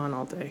I'll be gone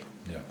all day.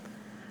 Yeah.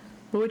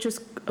 Which is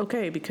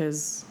okay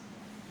because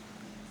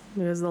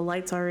the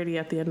light's already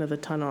at the end of the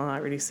tunnel. I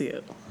already see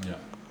it. Yeah.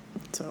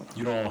 So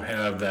you don't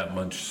have that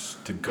much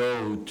to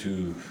go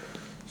to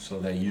so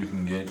that you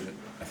can get,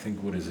 I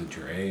think, what is it,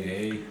 your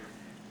AA?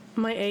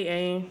 My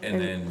AA. And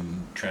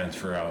then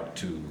transfer out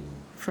to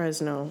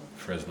Fresno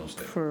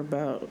State. For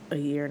about a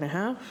year and a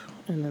half,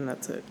 and then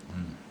that's it.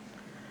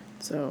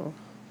 So,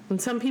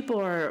 and some people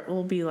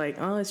will be like,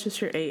 oh, it's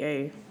just your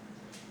AA.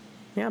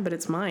 Yeah, but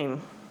it's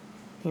mine.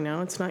 You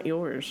know, it's not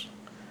yours.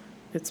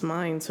 It's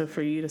mine. So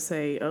for you to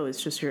say, oh,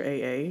 it's just your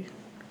AA,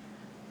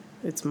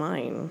 it's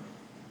mine.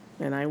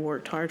 And I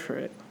worked hard for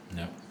it.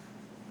 Yeah.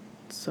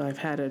 So I've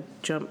had to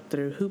jump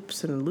through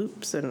hoops and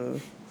loops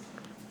and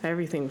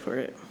everything for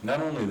it.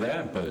 Not only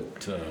that,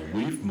 but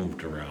we've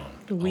moved around.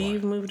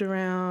 We've moved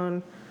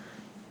around,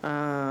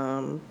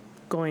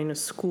 going to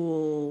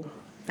school.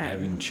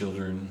 Having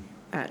children.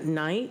 At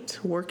night,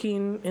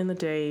 working in the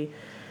day,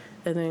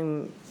 and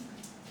then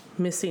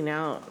missing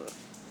out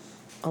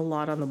a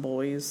lot on the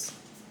boys.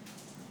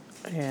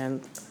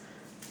 And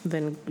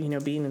then,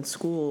 being in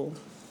school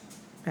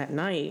at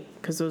night,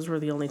 because those were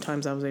the only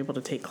times I was able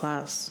to take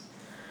class.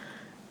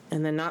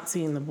 And then not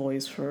seeing the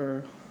boys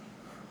for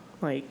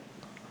like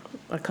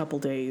a couple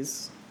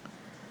days.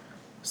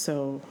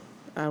 So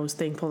I was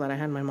thankful that I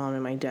had my mom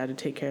and my dad to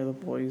take care of the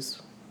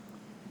boys,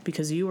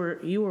 because you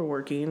were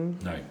working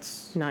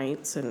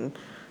nights, and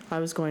I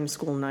was going to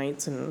school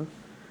nights, and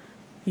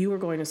you were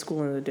going to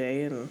school in the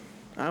day, and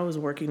I was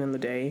working in the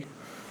day.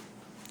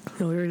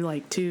 And we were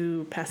like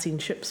two passing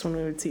ships when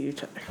we would see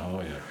each other.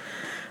 Oh yeah.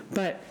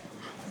 But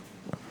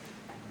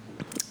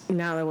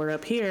now that we're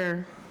up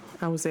here,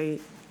 I was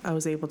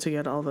able to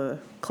get all the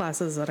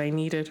classes that I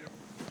needed,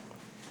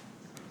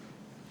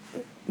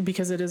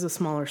 because it is a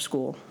smaller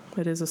school.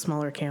 It is a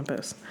smaller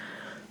campus.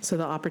 So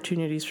the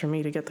opportunities for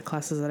me to get the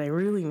classes that I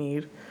really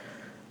need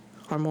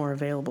are more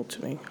available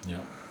to me.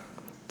 Yeah.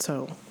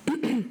 So.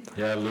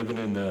 Yeah, living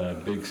in a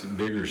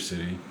bigger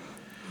city.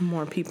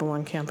 More people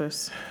on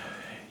campus.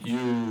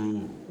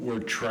 You were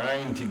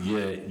trying to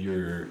get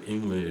your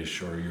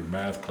English or your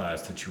math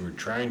class that you were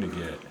trying to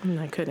get. And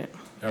I couldn't.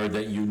 Or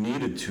that you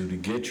needed to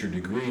get your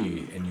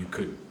degree, and you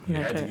couldn't. You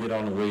had to get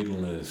on the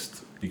waiting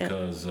list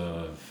because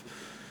of,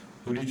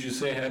 who did you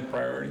say had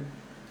priority?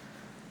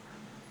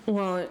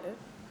 Well,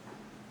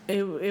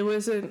 it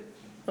wasn't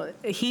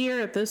here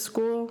at this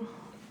school.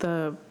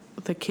 The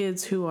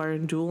kids who are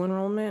in dual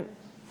enrollment,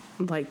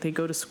 like they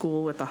go to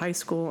school with the high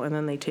school and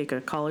then they take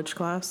a college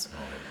class.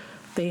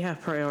 They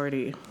have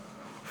priority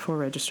for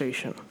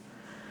registration.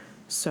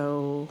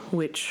 So,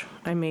 which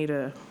I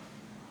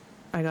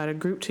got a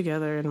group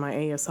together in my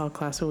ASL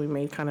class, and we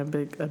made kind of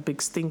a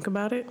big stink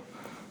about it.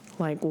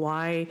 Like,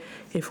 why,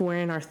 if we're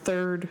in our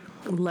third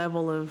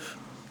level of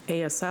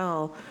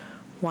ASL,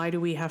 why do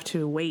we have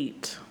to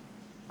wait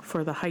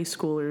for the high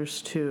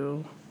schoolers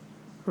to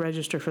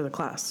register for the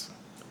class,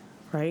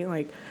 right?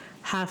 Like,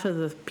 half of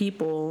the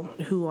people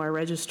who are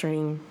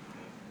registering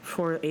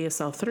for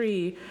ASL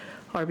 3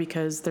 are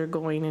because they're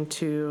going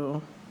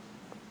into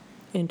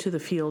the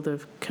field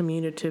of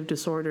communicative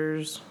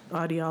disorders,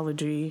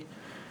 audiology,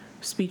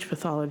 speech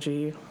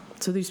pathology.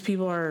 So these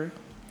people are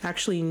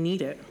actually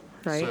need it,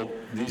 right? So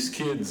these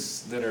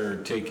kids that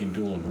are taking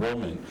dual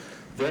enrollment,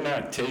 they're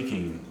not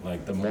taking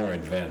like the more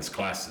advanced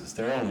classes.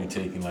 They're only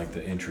taking like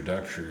the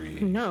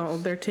introductory. No,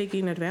 they're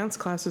taking advanced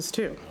classes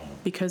too,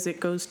 because it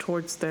goes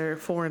towards their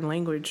foreign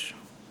language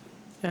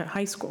at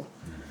high school.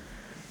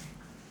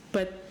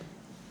 But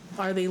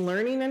are they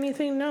learning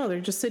anything? No, they're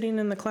just sitting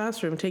in the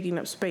classroom taking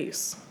up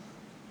space.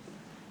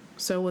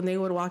 So when they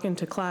would walk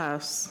into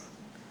class,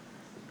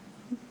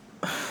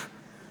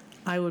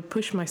 I would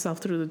push myself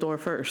through the door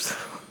first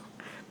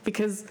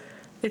because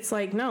it's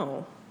like,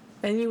 no.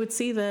 And you would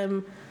see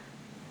them,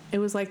 it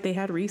was like they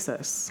had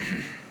recess.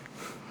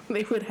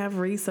 They would have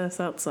recess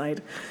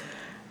outside.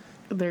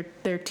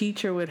 Their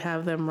teacher would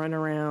have them run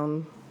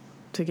around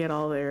to get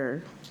all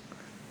their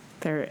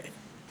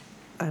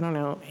I don't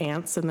know,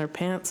 ants in their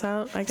pants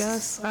out, I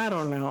guess. I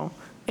don't know.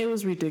 It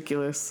was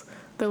ridiculous.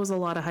 There was a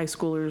lot of high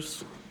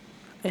schoolers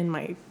in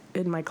my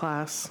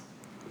class,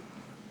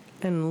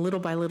 and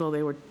little by little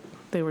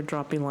they were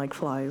dropping like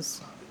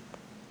flies.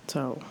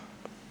 So.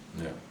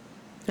 Yeah.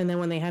 And then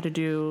when they had to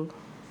do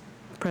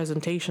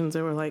presentations,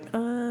 they were like,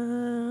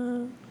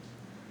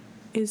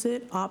 is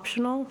it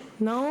optional?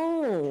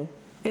 No,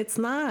 it's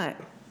not.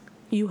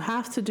 Yeah. You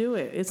have to do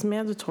it. It's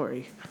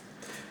mandatory.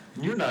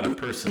 You're not a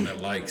person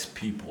that likes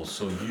people,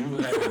 so you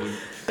having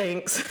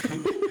Thanks.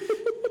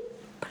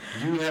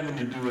 you having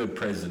to do a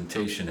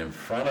presentation in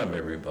front of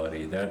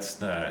everybody,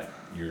 that's not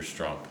your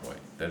strong point.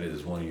 That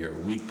is one of your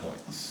weak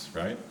points,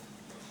 right?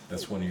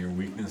 That's one of your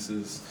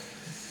weaknesses.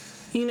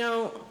 You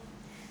know,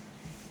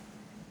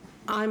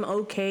 I'm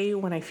okay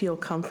when I feel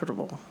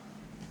comfortable.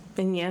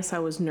 And yes, I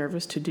was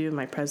nervous to do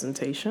my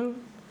presentation,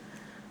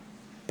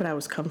 but I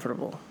was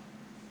comfortable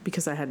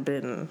because I had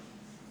been,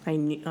 I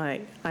knew,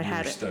 I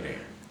had it. Studying.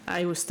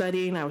 I was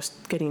studying, I was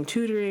getting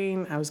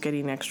tutoring, I was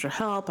getting extra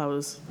help, I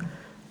was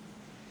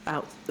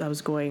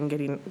going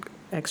getting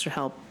extra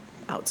help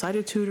outside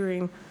of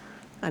tutoring,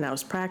 and I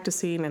was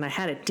practicing, and I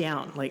had it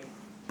down, like,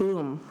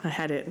 boom, I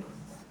had it.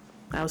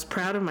 I was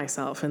proud of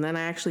myself, and then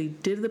I actually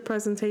did the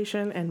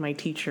presentation, and my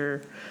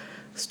teacher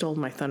stole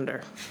my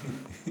thunder.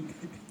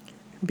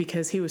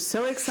 Because he was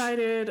so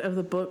excited of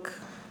the book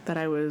that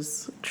I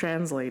was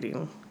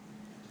translating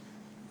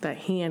that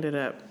he ended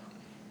up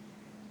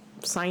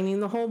signing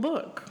the whole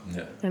book.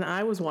 Yeah. And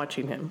I was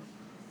watching him.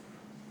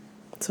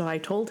 So I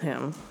told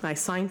him, I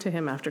signed to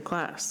him after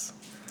class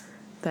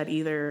that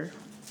either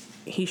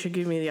he should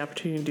give me the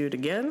opportunity to do it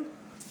again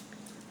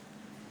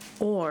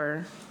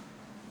or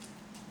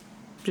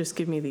just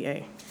give me the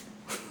A.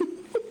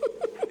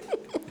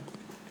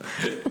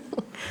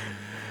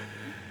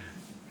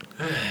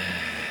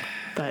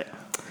 But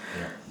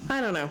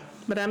I don't know.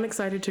 But I'm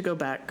excited to go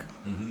back,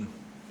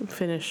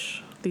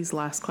 finish these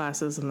last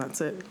classes, and that's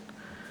it.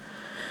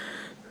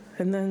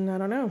 And then I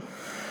don't know.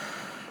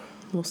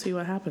 We'll see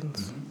what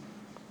happens.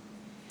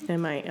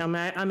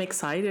 I'm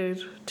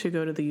excited to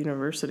go to the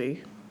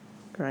university,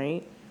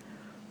 right?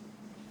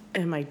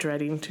 Am I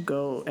dreading to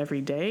go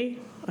every day?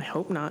 I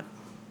hope not.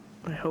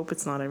 I hope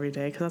it's not every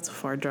day because that's a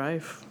far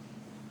drive.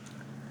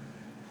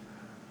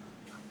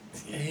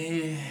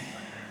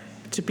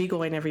 To be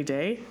going every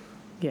day?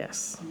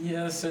 Yes.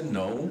 Yes and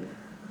no.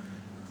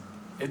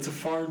 It's a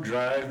far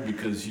drive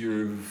because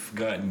you've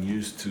gotten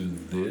used to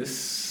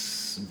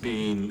this,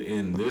 being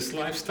in this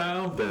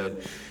lifestyle,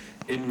 but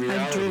in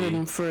reality... I've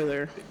driven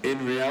further.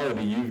 In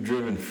reality, you've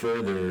driven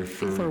further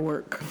for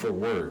work. For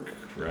work,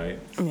 right?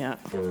 Yeah.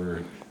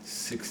 For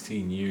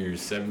 16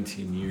 years,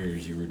 17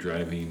 years, you were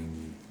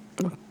driving...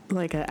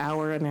 Like an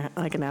hour.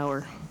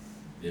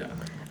 Yeah.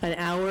 An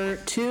hour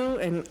to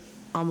and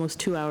almost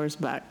 2 hours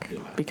back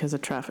because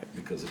of traffic.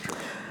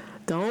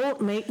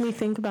 Don't make me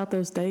think about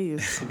those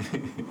days.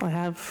 I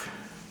have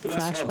but flashbacks.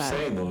 That's what I'm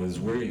saying, though, is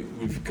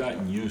we've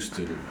gotten used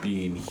to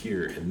being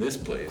here in this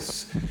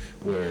place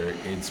where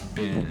it's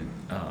been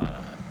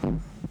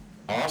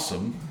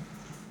awesome,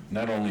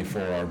 not only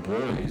for our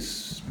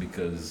boys,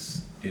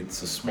 because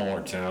it's a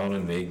smaller town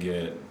and they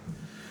get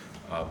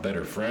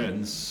better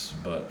friends,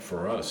 but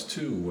for us,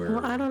 too, where...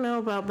 Well, I don't know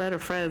about better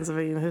friends. I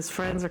mean, his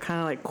friends are kind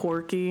of like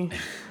quirky.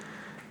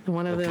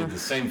 One of them... the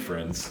same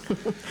friends.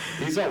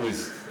 He's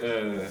always...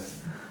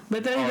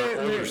 But then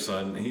our older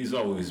son, he's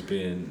always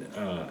been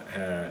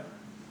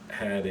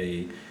had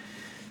the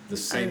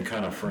same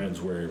kind of friends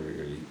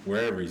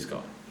wherever he's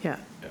gone. Yeah.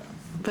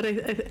 But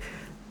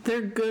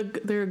they're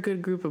good. They're a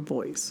good group of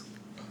boys.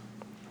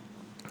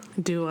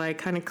 Do I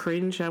kind of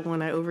cringe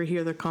when I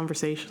overhear their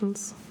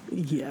conversations?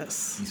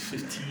 Yes. He's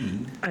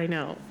 15. I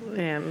know,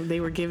 and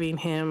they were giving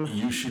him...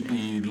 You should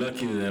be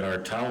lucky that our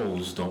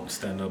towels don't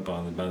stand up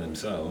by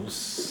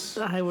themselves.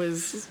 I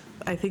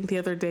think the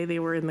other day they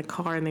were in the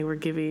car and they were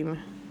giving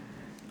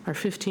our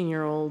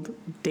 15-year-old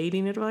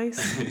dating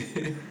advice.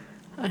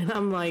 And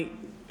I'm like,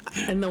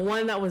 and the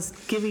one that was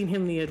giving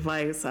him the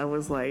advice, I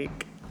was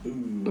like,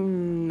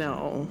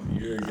 no.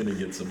 You're going to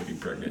get somebody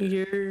pregnant.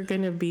 You're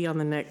going to be on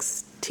the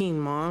next Teen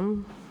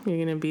Mom. You're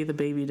going to be the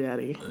baby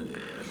daddy.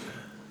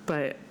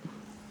 But,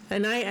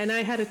 and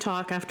I had a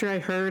talk, after I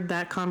heard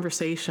that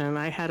conversation,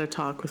 I had a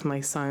talk with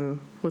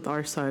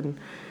our son,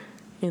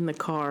 in the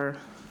car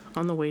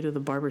on the way to the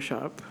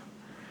barbershop.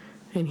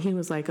 And he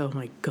was like, oh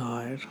my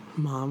God,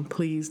 Mom,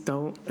 please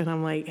don't. And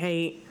I'm like,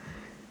 hey,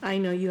 I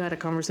know you had a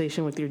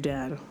conversation with your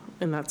dad,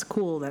 and that's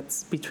cool.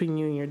 That's between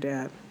you and your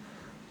dad.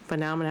 But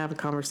now I'm going to have a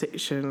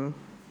conversation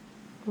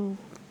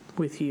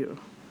with you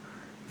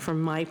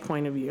from my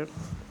point of view.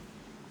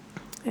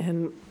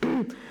 And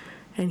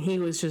he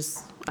was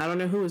just, I don't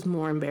know who was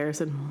more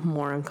embarrassed and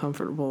more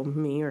uncomfortable,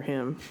 me or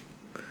him.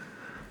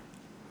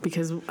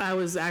 Because I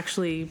was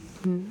actually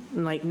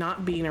like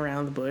not being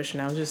around the bush,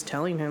 and I was just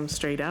telling him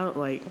straight out,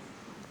 like,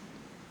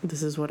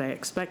 this is what I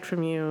expect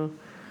from you.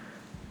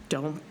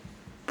 Don't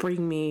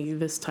bring me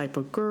this type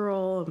of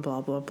girl and blah,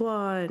 blah,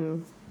 blah.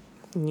 And,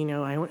 you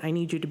know, I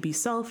need you to be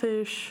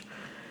selfish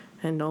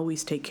and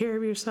always take care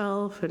of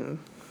yourself. And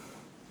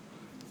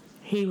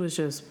he was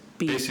just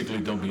beat. Basically,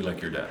 don't be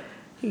like your dad.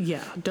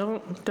 Yeah,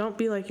 don't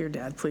be like your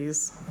dad,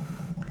 please.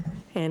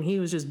 And he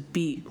was just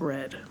beat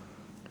red.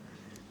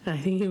 And I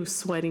think he was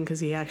sweating because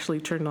he actually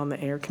turned on the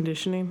air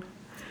conditioning.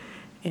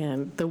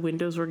 And the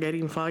windows were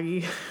getting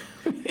foggy.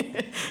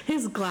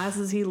 His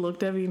glasses, he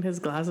looked at me and his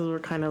glasses were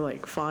kind of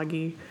like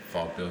foggy.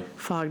 Fogged up.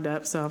 Fogged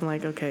up. So I'm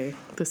like, okay,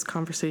 this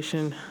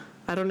conversation,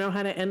 I don't know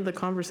how to end the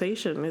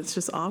conversation. It's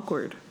just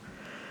awkward.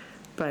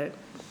 But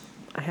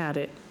I had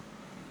it.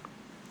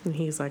 And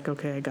he's like,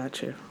 okay, I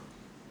got you.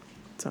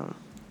 So,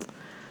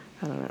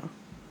 I don't know.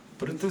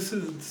 But if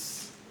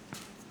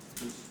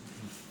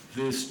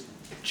this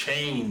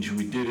change,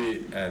 we did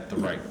it at the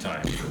right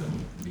time for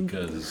them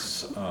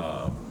because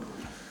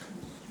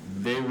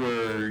they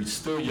were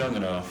still young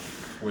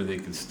enough where they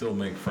could still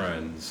make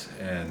friends,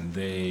 and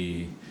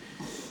they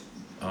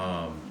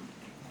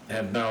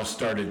have now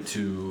started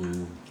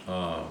to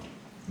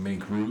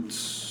make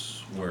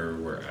roots where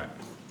we're at.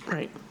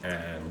 Right.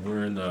 And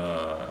we're in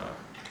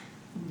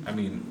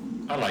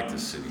I like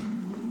this city.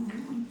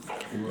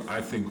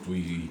 I think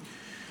we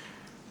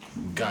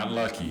got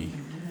lucky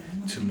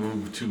to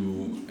move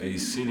to a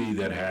city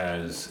that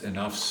has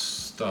enough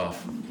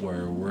stuff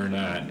where we're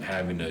not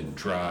having to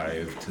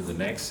drive to the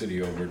next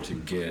city over to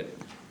get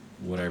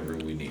whatever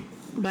we need.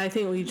 But I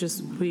think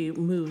we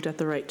moved at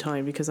the right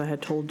time because I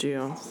had told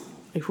you,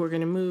 if we're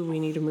going to move, we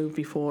need to move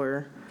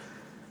before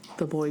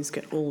the boys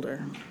get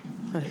older.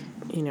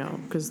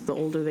 Because the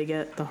older they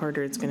get, the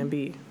harder it's going to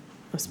be,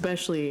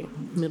 especially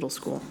middle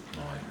school.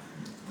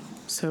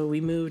 So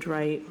we moved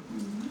right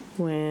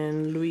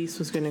when Luis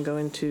was going to go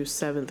into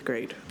 7th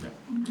grade. Yeah.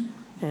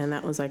 And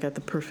that was like at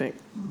the perfect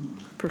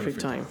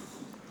time.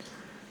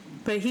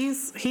 But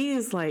he's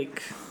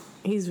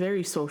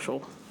very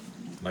social.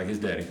 Like his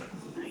daddy.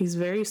 He's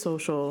very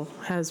social,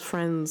 has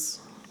friends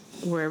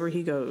wherever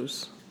he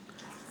goes.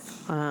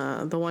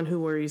 The one who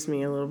worries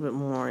me a little bit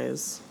more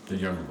is the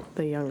younger one.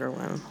 The younger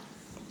one.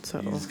 So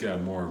he's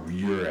got more of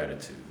your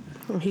attitude.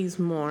 He's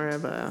more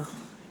of a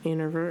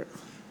introvert.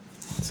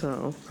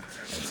 So.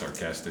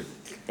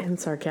 And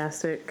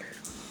sarcastic.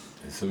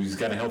 So he's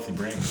got a healthy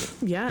brain.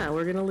 Yeah,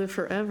 we're gonna live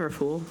forever,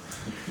 fool.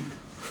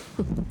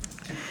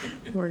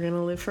 We're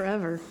gonna live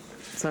forever.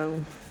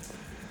 So.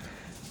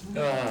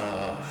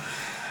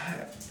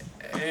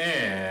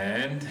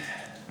 And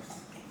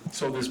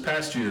so this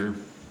past year,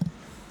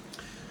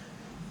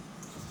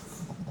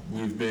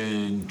 we've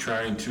been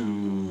trying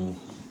to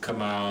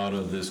come out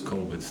of this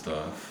COVID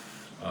stuff.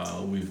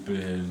 We've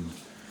been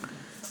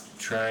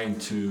trying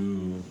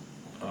to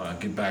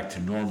get back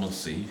to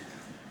normalcy.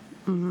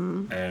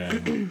 Mm-hmm.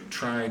 And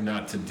trying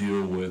not to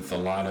deal with a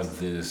lot of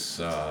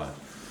this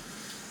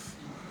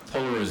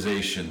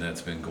polarization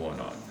that's been going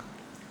on.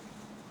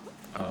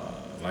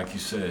 Like you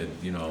said,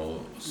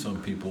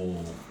 some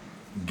people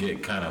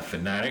get kind of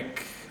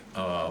fanatic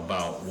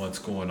about what's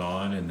going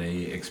on, and they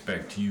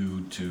expect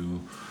you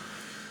to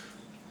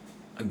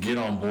get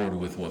on board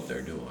with what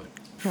they're doing.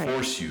 Right.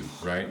 Force you,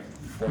 right?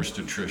 Forced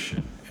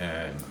attrition.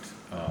 And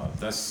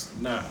that's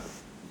not...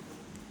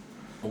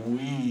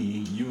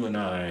 you and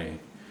I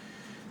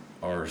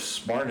are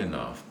smart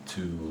enough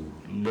to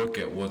look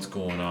at what's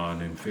going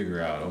on and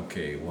figure out,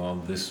 okay, well,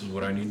 this is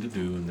what I need to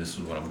do, and this is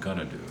what I'm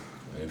gonna do.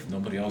 If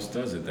nobody else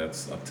does it,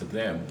 that's up to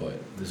them, but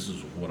this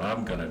is what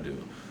I'm gonna do.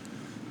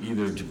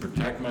 Either to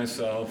protect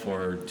myself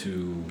or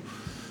to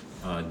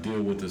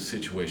deal with the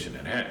situation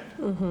at hand.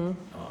 Mm-hmm.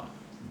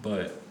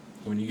 But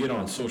when you get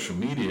on social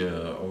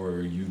media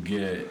or you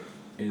get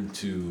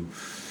into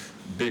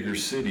bigger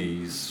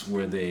cities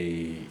where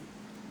they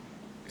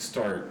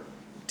start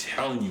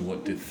telling you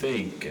what to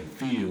think and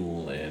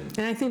feel, and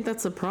I think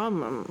that's a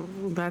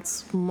problem. I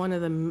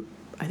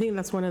think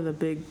that's one of the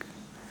big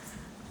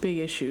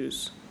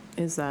issues,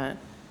 is that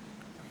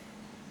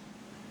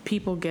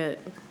people get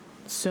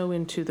so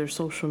into their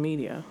social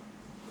media,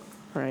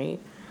 right?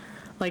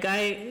 Like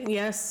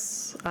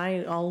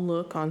I'll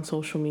look on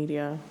social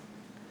media.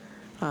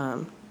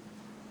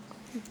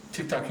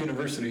 TikTok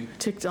University.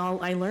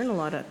 I learn a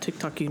lot at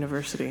TikTok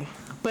University.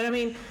 But I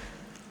mean,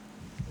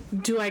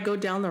 do I go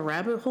down the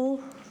rabbit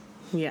hole?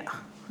 Yeah,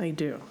 I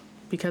do.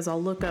 Because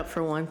I'll look up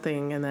for one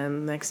thing, and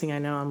then next thing I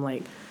know, I'm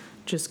like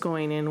just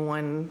going in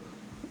one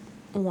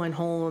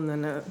hole, and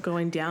then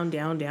going down,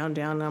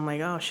 and I'm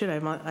like, oh shit,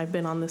 I've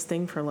been on this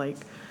thing for like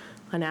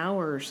an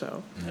hour or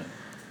so. Yeah.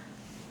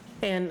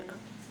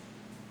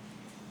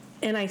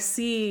 And I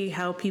see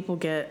how people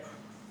get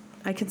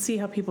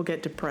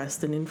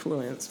depressed and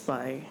influenced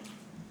by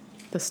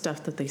the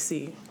stuff that they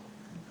see.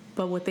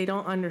 But what they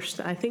don't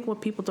understand, I think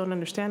what people don't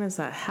understand is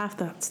that half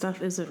that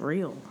stuff isn't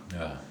real.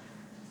 Yeah.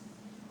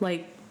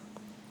 Like,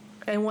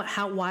 and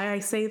why I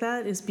say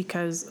that is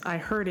because I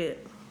heard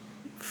it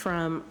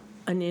from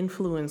an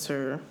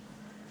influencer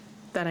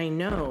that I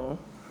know.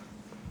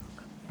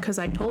 Because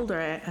I told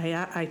her,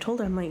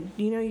 I'm like,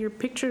 your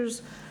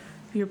pictures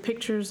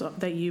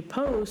that you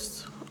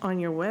post on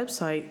your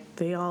website,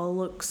 they all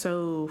look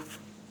so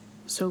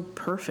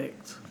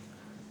perfect.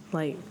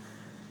 Like,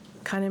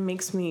 kind of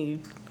makes you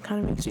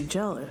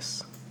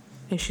jealous.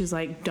 And she's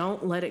like,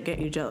 don't let it get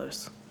you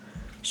jealous.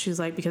 She's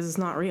like, because it's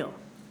not real.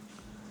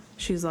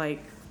 She's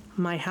like,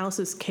 my house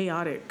is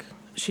chaotic.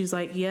 She's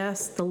like,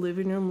 yes, the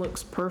living room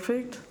looks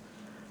perfect,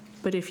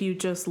 but if you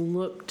just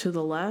look to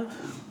the left,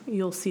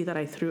 you'll see that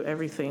I threw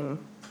everything,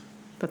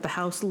 that the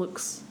house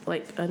looks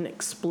like an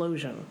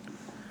explosion.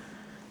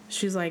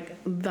 She's like,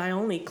 I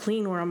only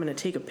clean where I'm going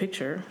to take a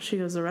picture. She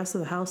goes, the rest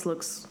of the house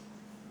looks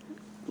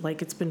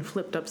like it's been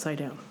flipped upside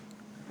down.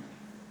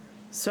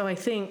 So I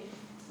think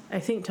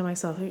to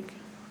myself, like,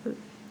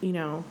 you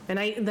know, and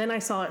then I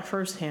saw it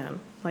firsthand.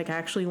 Like, I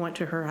actually went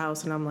to her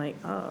house, and I'm like,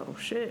 oh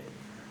shit.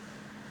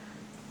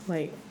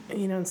 Like,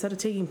 you know, instead of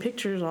taking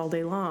pictures all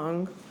day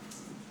long,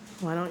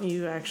 why don't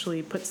you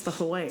actually put stuff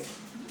away?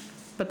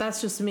 But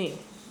that's just me,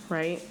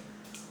 right?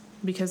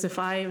 Because if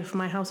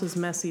my house is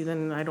messy,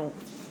 then I don't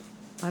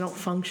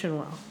function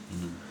well.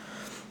 Mm-hmm.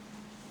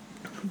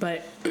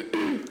 But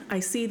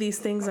I see these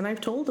things, and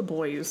I've told the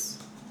boys,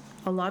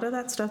 a lot of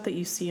that stuff that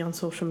you see on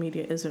social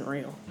media isn't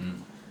real.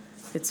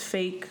 It's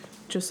fake,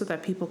 just so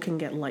that people can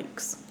get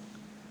likes.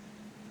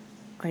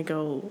 I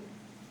go,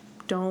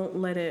 don't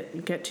let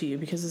it get to you,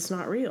 because it's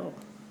not real.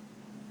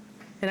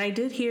 And I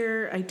did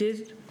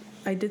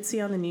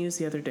see on the news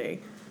the other day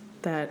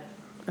that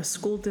a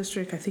school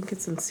district, I think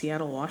it's in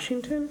Seattle,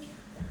 Washington,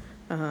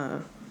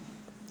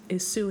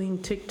 is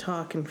suing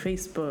TikTok and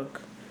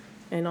Facebook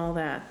and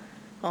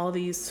all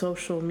these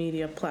social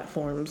media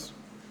platforms,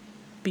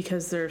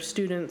 because their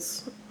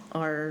students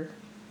are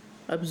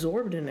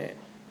absorbed in it,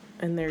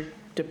 and they're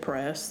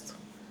depressed,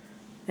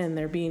 and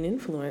they're being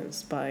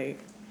influenced by,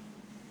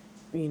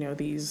 you know,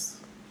 these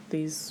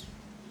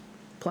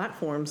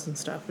platforms and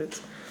stuff.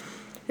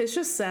 It's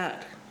just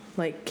sad.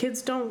 Like,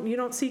 you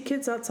don't see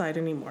kids outside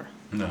anymore.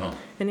 No.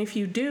 And if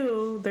you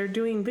do, they're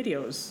doing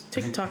videos,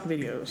 TikTok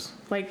videos.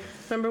 Like,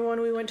 remember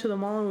when we went to the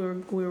mall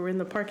and we were in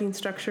the parking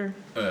structure?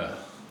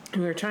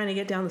 And we were trying to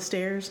get down the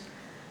stairs,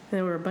 and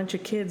there were a bunch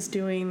of kids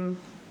doing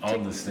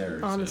the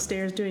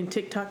stairs doing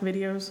TikTok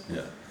videos.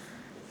 Yeah.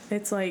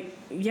 It's like,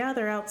 yeah,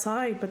 they're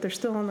outside, but they're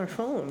still on their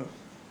phone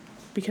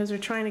because they're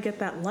trying to get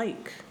that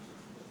like.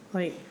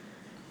 Like,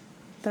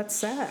 that's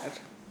sad.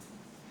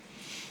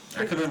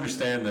 I could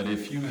understand that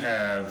if you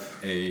have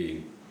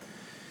an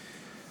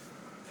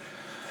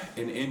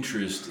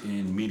interest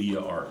in media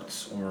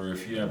arts, or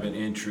if you have an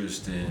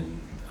interest in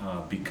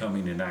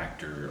becoming an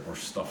actor or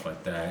stuff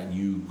like that, and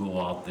you go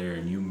out there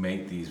and you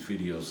make these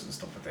videos and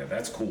stuff like that,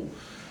 that's cool.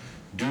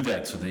 Do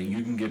that so that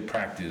you can get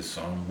practice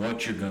on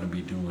what you're going to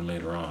be doing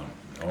later on,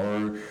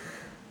 or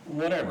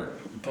whatever.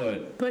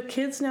 But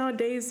kids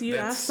nowadays, you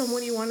ask them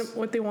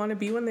what they want to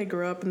be when they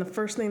grow up, and the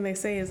first thing they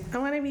say is, I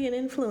want to be an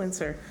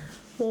influencer.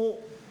 Well,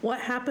 what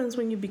happens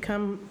when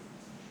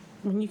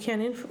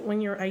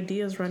when your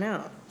ideas run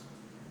out?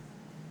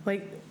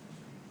 Like,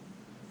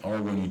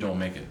 or when you don't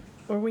make it.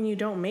 Or when you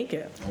don't make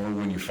it. Or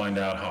when you find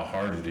out how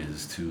hard it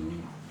is to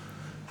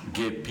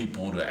get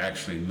people to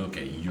actually look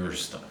at your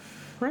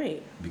stuff.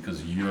 Right.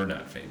 Because you're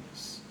not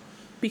famous.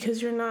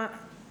 Because you're not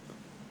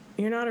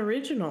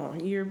original.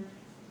 You're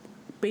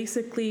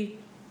basically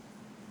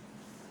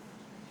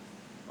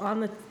on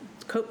the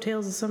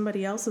coattails of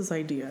somebody else's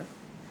idea.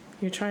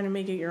 You're trying to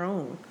make it your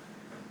own.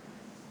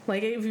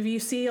 Like, if you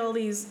see all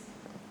these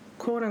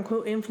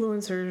quote-unquote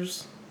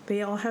influencers,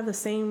 they all have the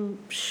same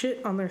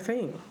shit on their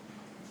thing.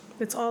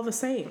 It's all the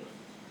same.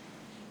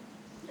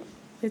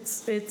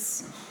 It's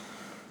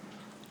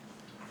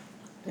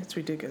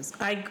ridiculous.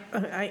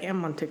 I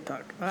am on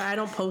TikTok. I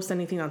don't post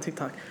anything on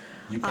TikTok.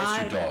 You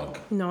post your dog.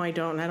 No, I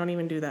don't. I don't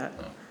even do that.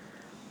 Oh.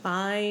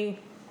 I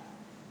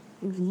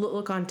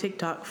look on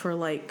TikTok for,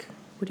 like,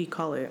 what do you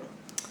call it?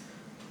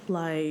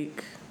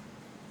 Like,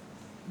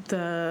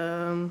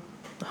 the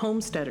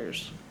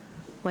homesteaders,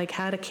 like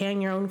how to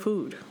can your own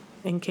food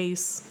in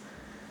case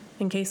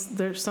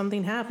there's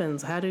something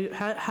happens.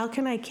 How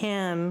can I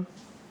can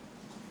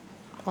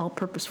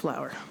all-purpose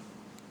flour?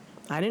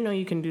 I didn't know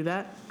you can do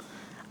that.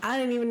 I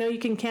didn't even know you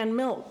can can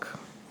milk,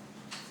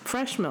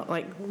 fresh milk,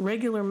 like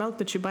regular milk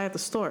that you buy at the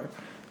store.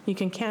 You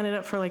can can it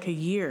up for like a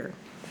year.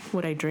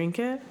 Would I drink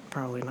it?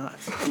 Probably not.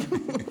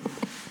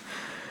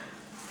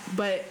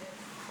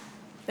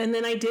 And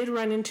then I did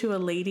run into a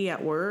lady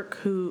at work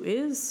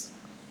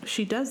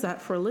she does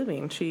that for a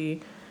living.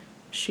 She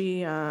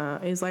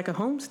is like a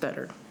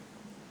homesteader.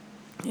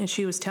 And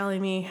she was telling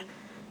me,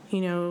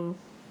 you know,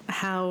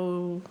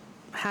 how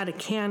to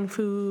can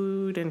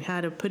food and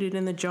how to put it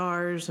in the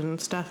jars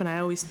and stuff. And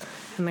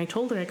I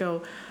told her, I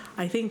go,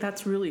 I think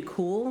that's really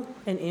cool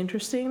and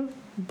interesting,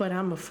 but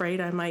I'm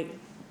afraid I might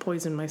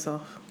poison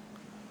myself.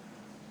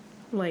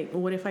 Like,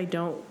 what if I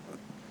don't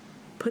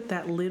put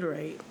that lid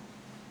right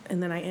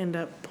and then I end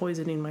up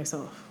poisoning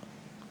myself?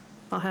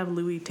 I'll have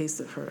Louis taste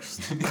it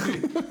first.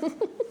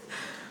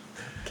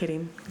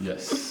 Kidding.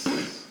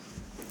 Yes.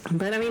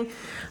 But I mean,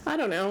 I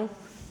don't know.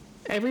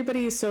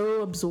 Everybody is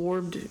so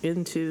absorbed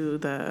into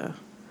the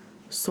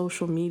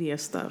social media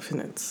stuff, and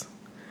it's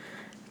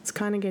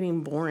kind of getting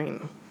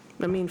boring.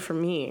 I mean, for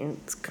me,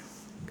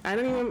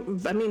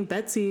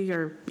 Betsy,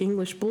 our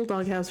English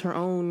Bulldog, has her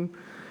own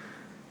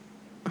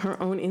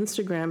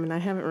Instagram, and I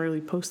haven't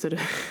really posted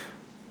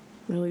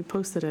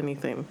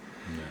anything.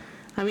 Yeah.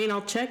 I mean,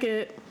 I'll check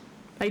it.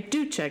 I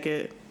do check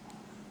it.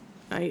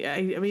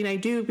 I mean, I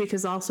do,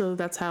 because also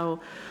that's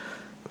how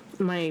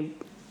my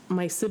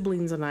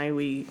siblings and I,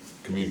 we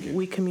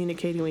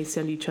communicate, and we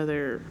send each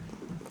other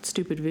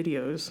stupid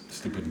videos.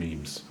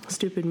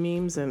 Stupid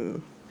memes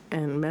and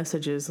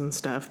messages and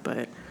stuff.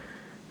 But,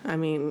 I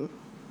mean,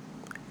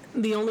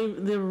 The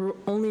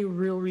only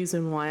real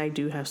reason why I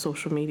do have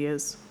social media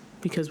is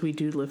because we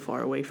do live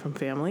far away from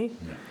family.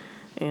 Yeah.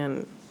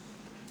 And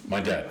my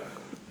dad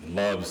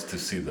loves to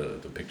see the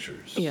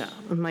pictures. Yeah,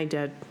 my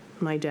dad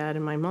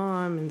and my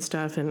mom and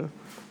stuff, and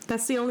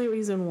that's the only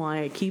reason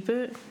why I keep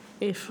it.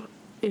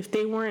 If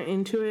they weren't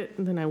into it,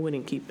 then I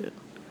wouldn't keep it.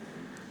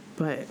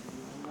 But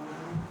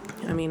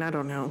I mean, I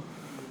don't know.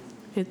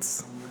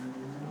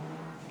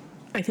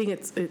 I think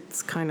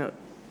it's kind of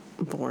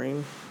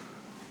boring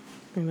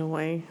in a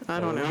way. I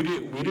don't know.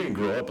 We didn't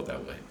grow up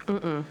that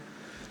way.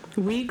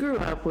 We grew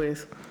up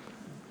with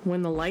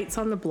when the lights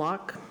on the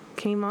block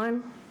came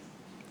on,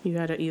 you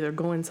had to either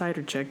go inside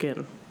or check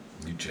in.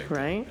 You checked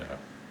right? in, yeah.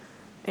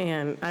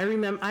 And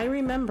I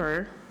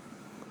remember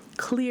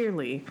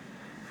clearly,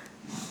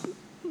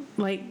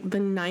 like the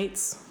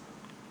nights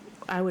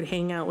I would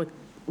hang out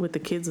with the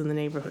kids in the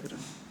neighborhood.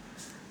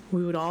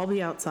 We would all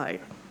be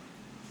outside.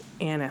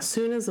 And as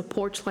soon as the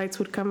porch lights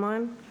would come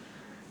on,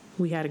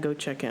 we had to go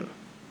check in.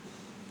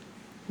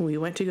 We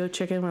went to go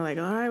check in. We're like,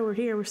 all right, we're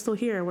here. We're still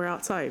here. We're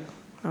outside.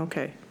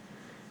 Okay.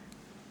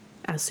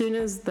 As soon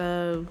as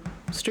the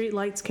street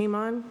lights came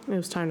on, it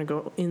was time to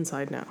go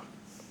inside now.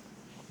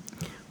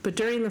 But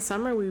during the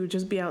summer, we would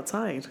just be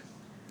outside.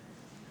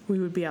 We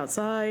would be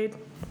outside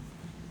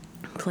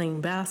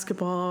playing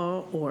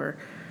basketball or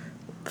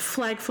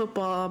flag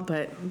football,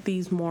 but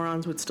these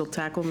morons would still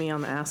tackle me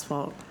on the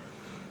asphalt.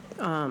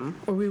 Or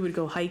we would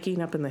go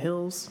hiking up in the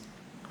hills.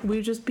 We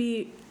would just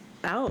be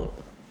out.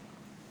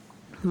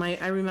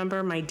 I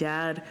remember my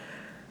dad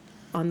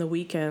on the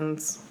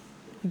weekends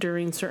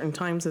during certain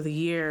times of the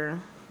year,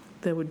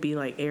 there would be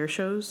like air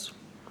shows,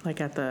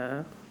 like at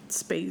the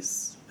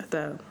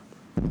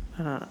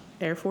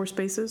Air Force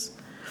bases.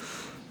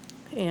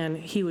 And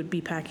he would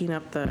be packing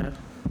up the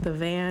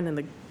van,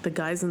 and the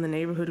guys in the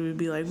neighborhood would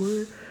be like,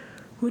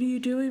 what are you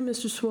doing,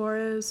 Mr.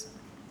 Suarez?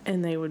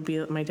 And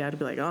my dad would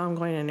be like, oh, I'm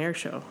going to an air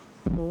show.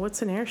 Well,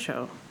 what's an air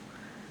show?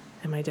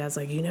 And my dad's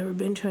like, you never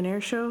been to an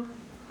air show?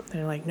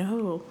 They're like,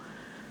 no.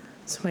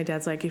 So my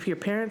dad's like, if your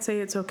parents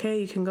say it's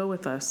okay, you can go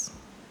with us.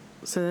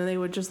 So then they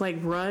would just like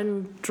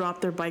run,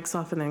 drop their bikes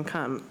off, and then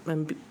come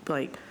and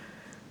like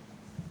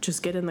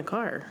just get in the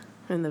car,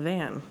 in the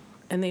van.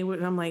 And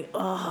I'm like,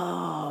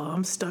 oh,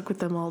 I'm stuck with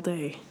them all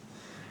day.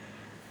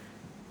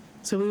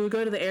 So we would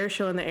go to the air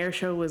show, and the air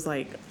show was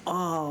like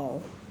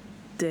all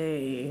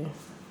day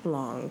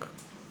long.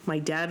 My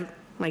dad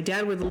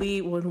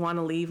would want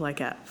to leave like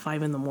at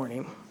 5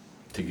 a.m.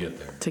 to get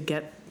there. To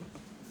get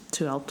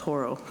to El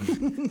Toro.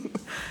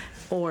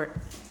 or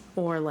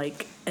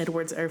like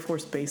Edwards Air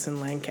Force Base in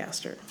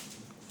Lancaster.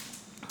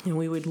 And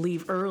we would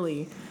leave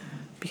early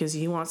because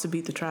he wants to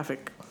beat the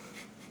traffic.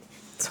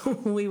 So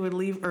we would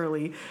leave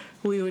early.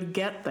 We would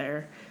get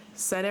there,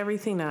 set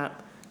everything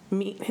up,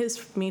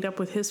 meet up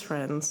with his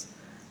friends,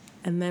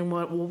 and then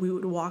we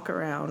would walk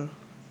around,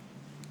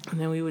 and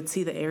then we would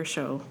see the air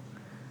show,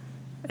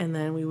 and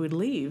then we would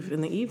leave in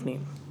the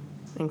evening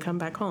and come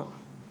back home.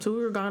 So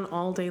we were gone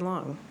all day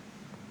long.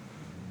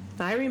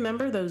 I think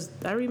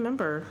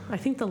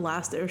the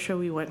last air show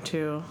we went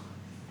to,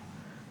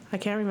 I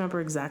can't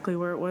remember exactly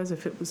where it was,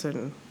 if it was at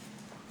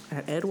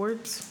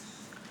Edwards,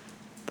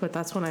 but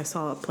that's when I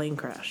saw a plane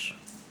crash.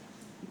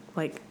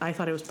 Like, I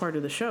thought it was part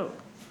of the show.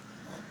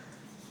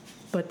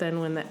 But then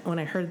when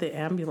I heard the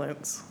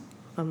ambulance,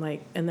 I'm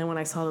like, and then when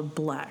I saw the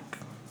black,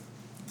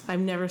 I've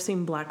never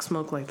seen black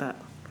smoke like that.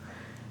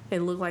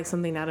 It looked like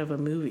something out of a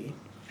movie.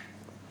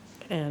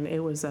 And it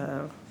was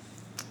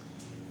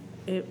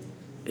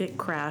it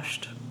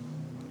crashed,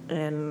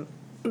 and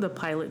the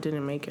pilot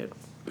didn't make it.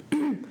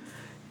 And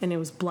it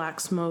was black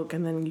smoke,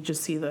 and then you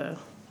just see the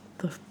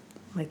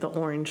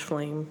orange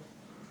flame,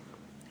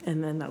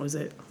 and then that was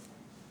it.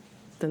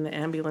 Then the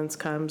ambulance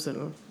comes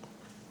and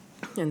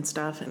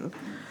stuff, and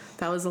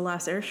that was the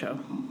last air show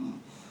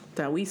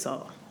that we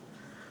saw.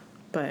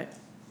 But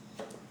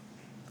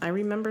I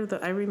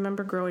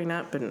remember growing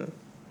up, and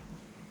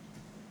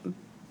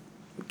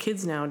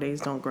kids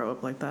nowadays don't grow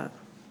up like that.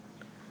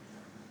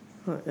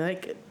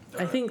 Like,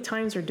 I think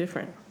times are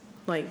different.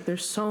 Like,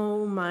 there's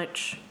so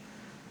much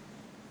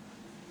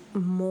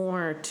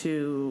more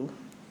to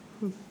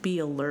be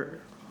alert.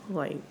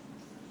 Like,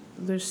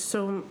 there's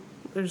so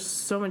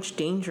much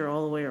danger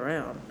all the way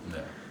around.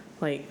 Yeah.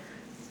 Like,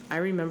 I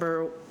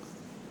remember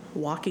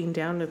walking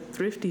down to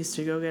Thrifty's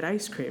to go get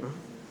ice cream.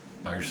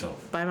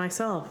 By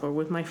myself or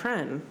with my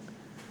friend.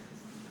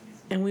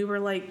 And we were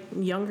like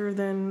younger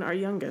than our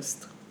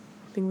youngest.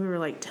 I think we were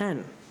like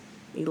 10,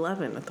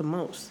 11 at the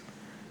most.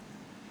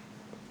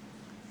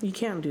 You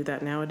can't do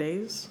that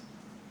nowadays.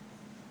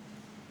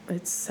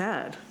 It's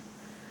sad.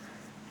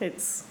 I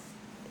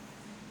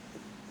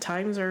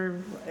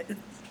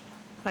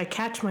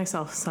catch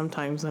myself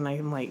sometimes and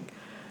I'm like,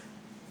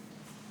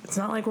 it's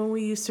not like when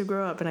we used to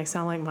grow up and I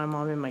sound like my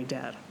mom and my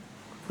dad.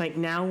 Like,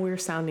 now we're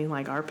sounding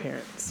like our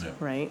parents, yeah.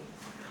 Right?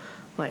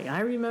 Like, I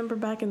remember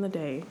back in the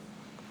day,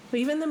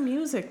 even the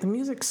music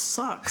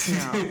sucks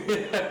now.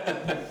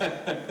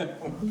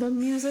 The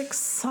music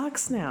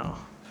sucks now.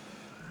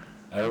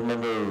 I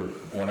remember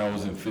when I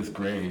was in 5th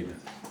grade,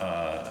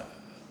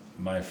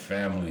 my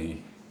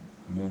family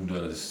moved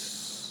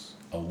us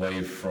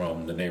away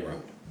from the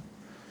neighborhood.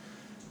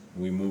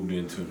 We moved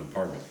into an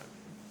apartment.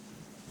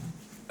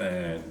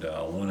 And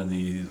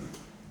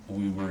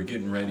we were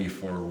getting ready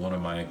for one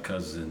of my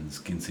cousin's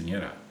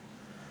quinceañera.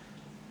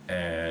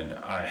 And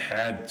I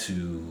had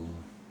to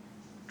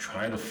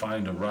try to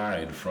find a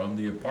ride from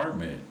the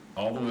apartment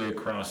all the way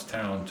across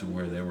town to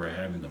where they were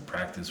having the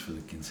practice for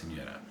the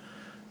quinceañera.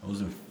 I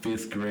was in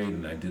 5th grade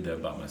and I did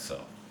that by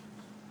myself.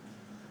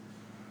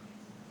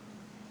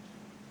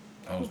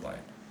 I was like,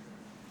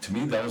 to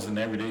me, that was an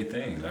everyday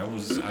thing.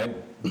 I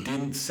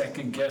didn't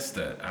second guess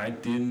that. I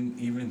didn't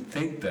even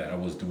think that I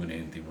was doing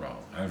anything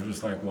wrong. I was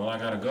just like, well, I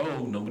gotta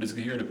go. Nobody's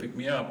here to pick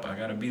me up. I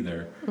gotta be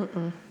there.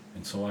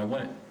 And so I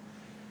went.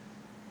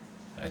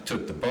 I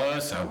took the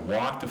bus. I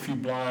walked a few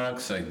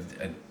blocks.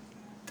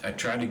 I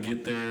tried to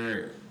get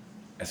there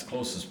as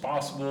close as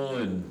possible,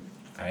 and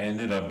I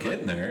ended up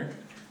getting there.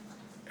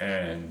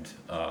 And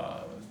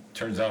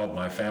turns out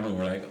my family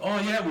were like, oh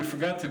yeah, we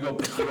forgot to go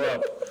pick you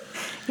up.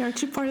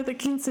 Aren't you part of the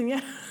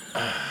quinceañera?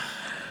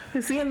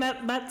 See, and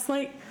that's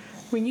like,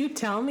 when you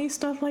tell me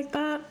stuff like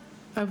that,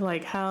 of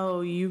like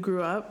how you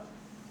grew up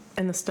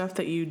and the stuff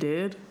that you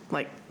did,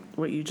 like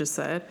what you just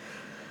said,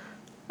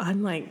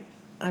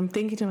 I'm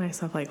thinking to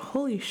myself, like,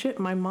 holy shit,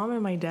 my mom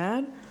and my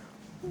dad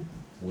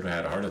would have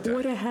had a heart attack.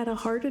 Would have had a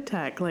heart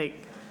attack.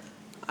 Like,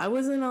 I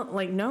wasn't,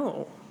 like,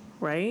 no,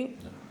 right?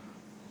 No.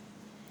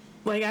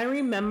 Like, I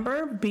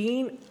remember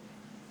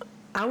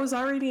I was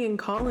already in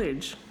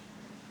college,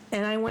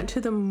 and I went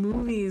to the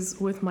movies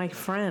with my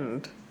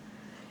friend.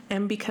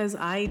 And because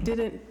I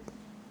didn't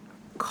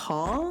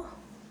call,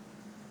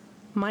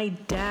 my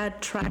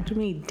dad tracked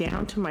me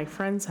down to my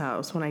friend's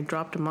house when I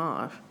dropped him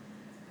off.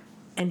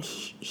 And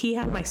he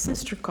had my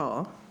sister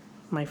call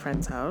my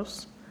friend's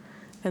house.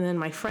 And then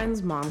my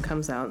friend's mom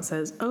comes out and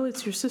says, oh,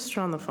 it's your sister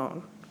on the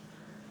phone.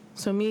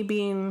 So me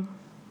being,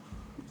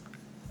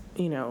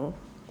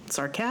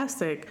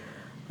 sarcastic,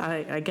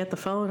 I get the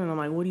phone and I'm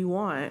like, what do you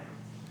want?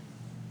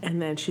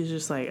 And then she's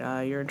just like,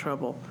 you're in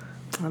trouble.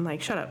 I'm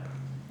like, shut up.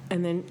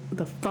 And then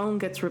the phone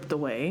gets ripped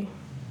away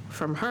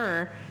from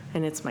her,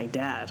 and it's my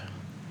dad.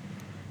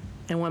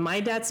 And when my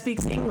dad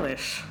speaks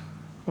English,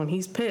 when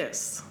he's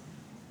pissed,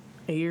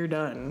 you're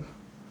done.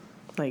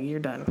 Like, you're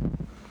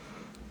done.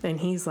 And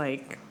he's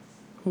like,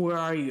 where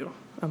are you?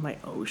 I'm like,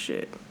 oh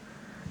shit.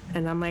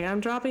 And I'm like, I'm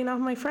dropping off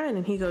my friend.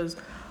 And he goes,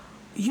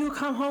 you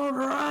come home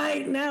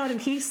right now.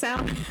 And he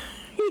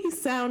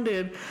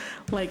sounded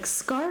like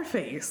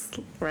Scarface,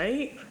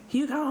 right?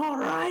 You come home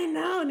right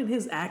now. And then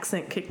his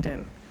accent kicked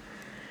in.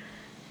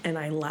 And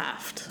I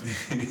laughed.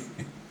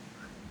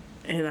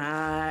 And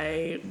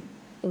I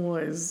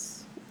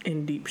was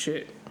in deep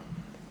shit.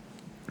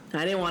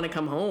 I didn't want to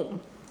come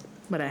home,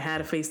 but I had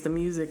to face the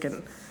music.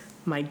 And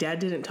my dad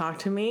didn't talk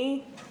to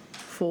me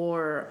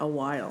for a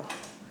while.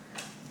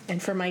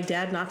 And for my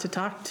dad not to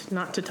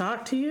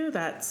talk to you,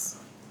 that's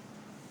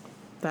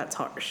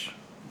harsh,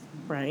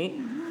 right?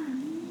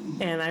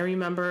 And I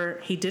remember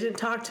he didn't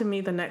talk to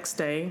me the next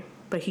day,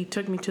 but he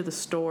took me to the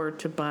store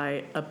to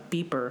buy a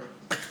beeper,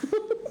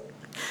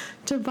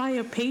 to buy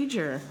a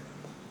pager.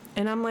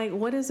 And I'm like,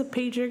 what is a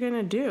pager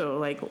gonna do?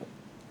 Like,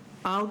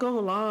 I'll go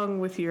along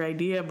with your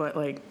idea, but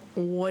like,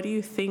 what do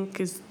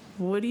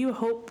you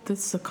hope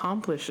this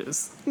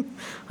accomplishes?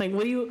 Like,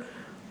 what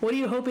are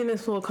you hoping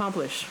this will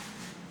accomplish?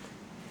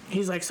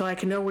 He's like, so I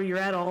can know where you're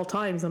at all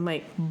times. I'm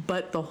like,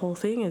 but the whole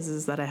thing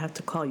is that I have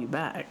to call you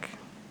back.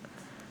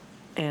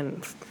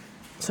 And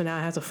so now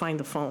I have to find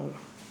the phone.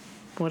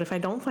 What if I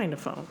don't find a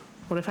phone?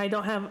 What if I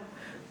don't have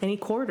any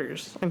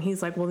quarters? And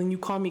he's like, well, then you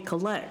call me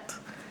collect.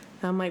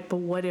 And I'm like, but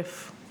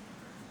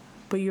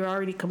you're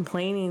already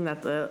complaining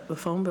that the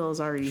phone bill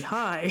is already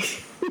high.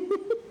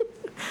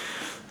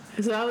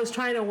 So I was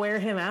trying to wear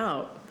him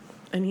out.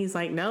 And he's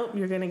like, nope,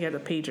 you're going to get a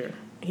pager.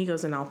 He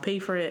goes, and I'll pay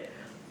for it.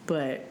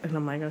 And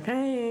I'm like,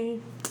 okay,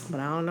 but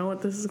I don't know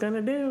what this is going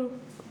to do.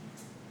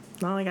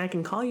 Not like I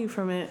can call you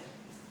from it.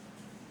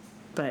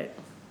 But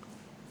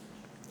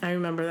I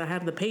remember I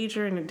had the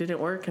pager and it didn't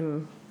work.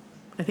 And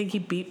I think he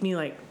beat me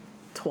like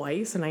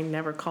twice and I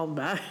never called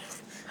back.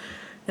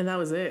 And that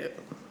was it.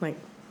 Like,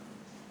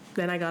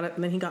 then I got it.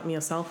 And then he got me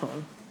a cell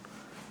phone.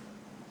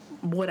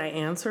 Would I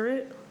answer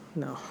it?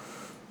 No.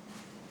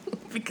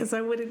 Because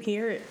I wouldn't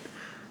hear it.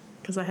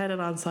 Because I had it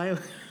on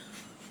silent.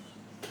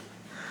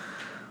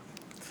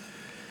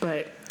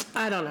 But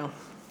I don't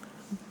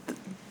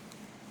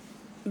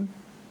know.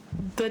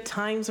 The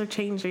times are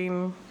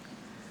changing.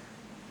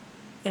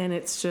 And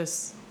it's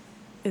just,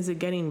 is it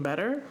getting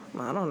better?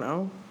 I don't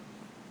know.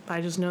 I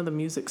just know the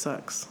music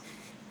sucks.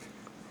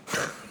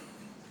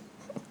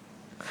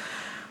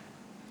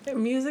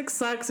 Music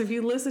sucks. If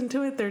you listen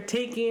to it, they're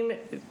taking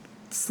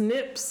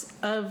snips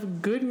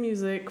of good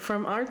music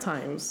from our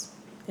times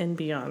and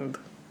beyond.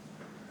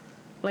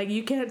 Like,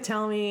 you can't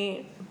tell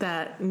me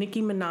that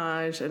Nicki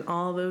Minaj and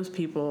all those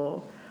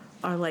people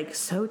are, like,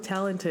 so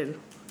talented.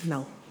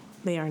 No,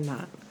 they are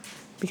not.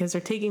 Because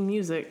they're taking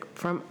music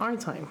from our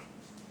time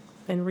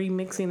and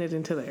remixing it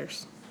into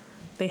theirs.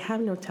 They have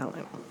no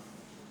talent.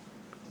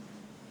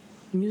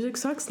 Music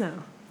sucks now.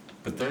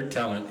 But their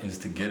talent is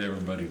to get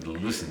everybody to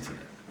listen to them.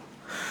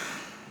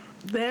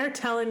 Their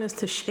talent is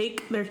to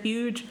shake their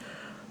huge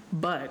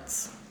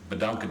butts.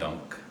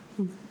 Badonkadonk.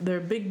 Their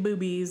big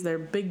boobies, their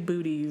big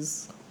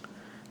booties,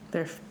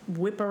 their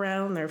whip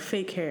around, their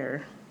fake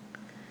hair.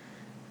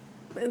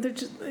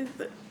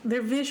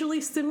 They're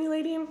visually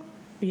stimulating.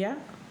 Yeah,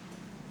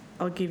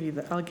 I'll give you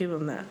that. I'll give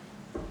them that.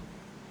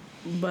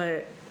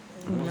 But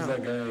Who was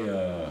that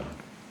guy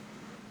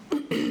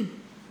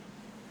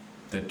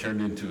that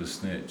turned into a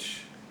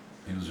snitch?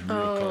 He was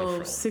real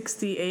colorful.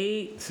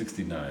 68.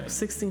 69.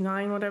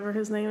 69, whatever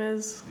his name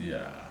is.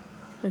 Yeah.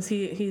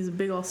 He's a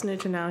big old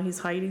snitch and now he's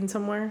hiding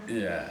somewhere?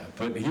 Yeah,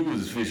 but he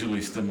was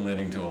visually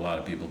stimulating to a lot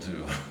of people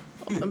too.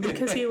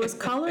 Because he was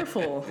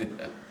colorful.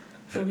 Yeah.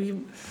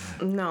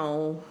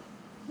 No.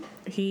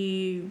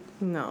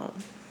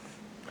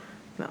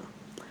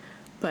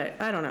 But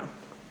I don't know.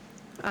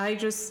 I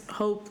just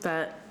hope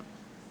that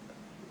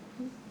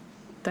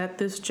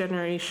this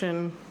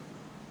generation,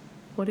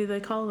 what do they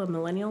call them,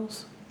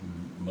 millennials?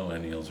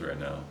 Millennials right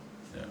now,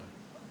 yeah.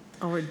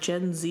 Or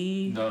Gen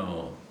Z?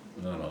 No.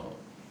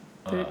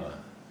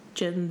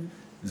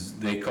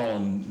 They call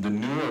them, the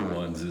newer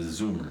ones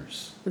is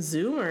Zoomers.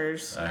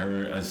 Zoomers? I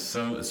heard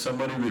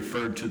somebody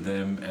referred to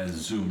them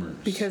as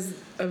Zoomers. Because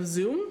of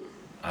Zoom?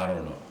 I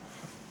don't know.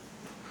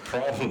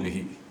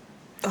 Probably.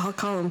 I'll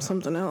call them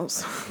something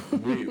else.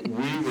 we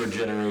were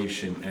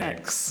Generation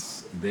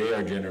X. They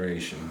are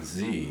Generation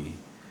Z.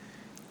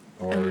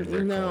 Or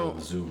they're called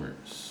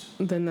Zoomers.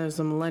 Then there's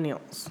the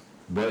millennials.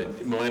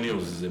 But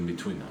millennials is in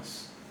between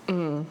us.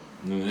 Tell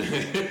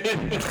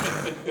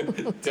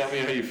me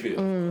how you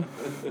feel.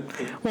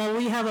 Well,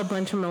 we have a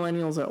bunch of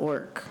millennials at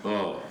work.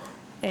 Oh.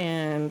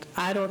 And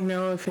I don't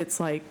know if it's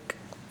like,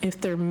 if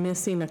they're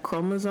missing a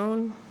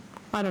chromosome.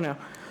 I don't know.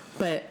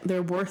 But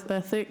their worth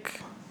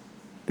ethic,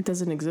 it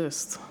doesn't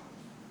exist.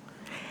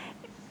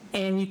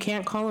 And you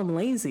can't call them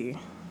lazy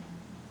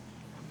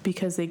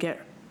because they get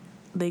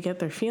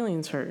their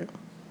feelings hurt.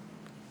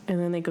 And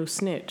then they go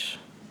snitch.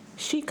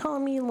 She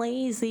called me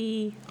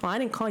lazy. Well, I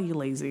didn't call you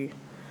lazy.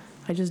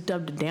 I just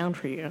dubbed it down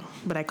for you,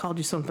 but I called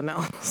you something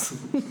else.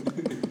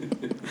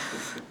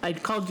 I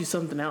called you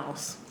something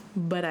else,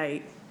 but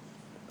I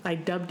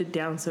dubbed it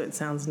down so it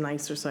sounds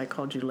nicer, so I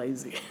called you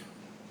lazy.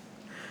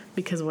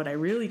 Because what I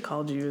really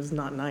called you is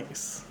not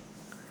nice.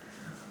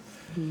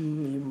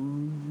 You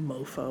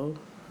mofo.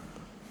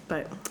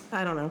 But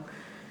I don't know.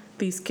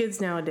 These kids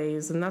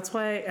nowadays, and that's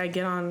why I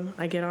get on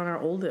our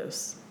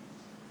oldest,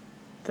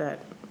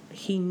 that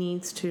he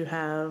needs to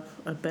have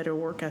a better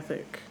work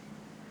ethic.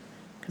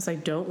 Because I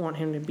don't want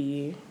him to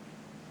be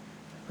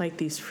like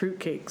these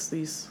fruitcakes,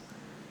 these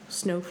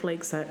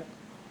snowflakes that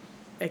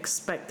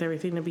expect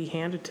everything to be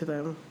handed to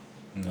them.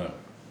 No.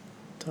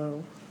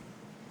 So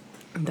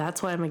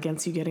that's why I'm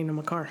against you getting him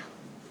a car.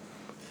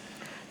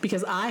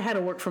 Because I had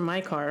to work for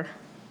my car.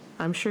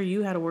 I'm sure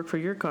you had to work for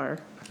your car.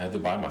 I had to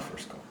buy my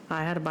first car.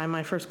 I had to buy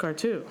my first car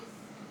too.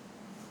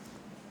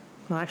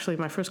 Well, actually,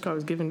 my first car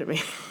was given to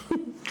me.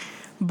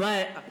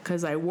 But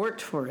because I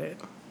worked for it,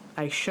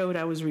 I showed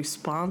I was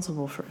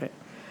responsible for it.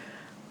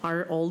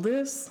 Our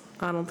oldest,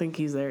 I don't think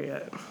he's there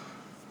yet.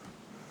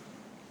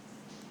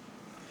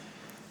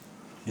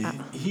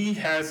 He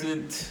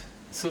hasn't.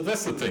 So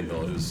that's the thing,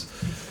 though, is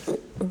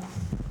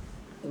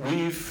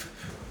we've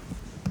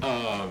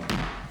I've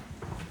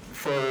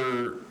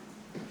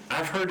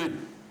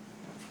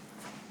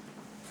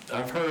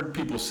heard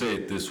people say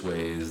it this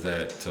way, is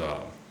that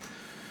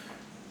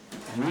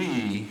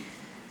we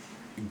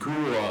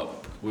grew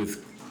up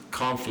with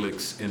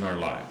conflicts in our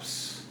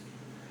lives,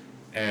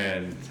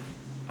 and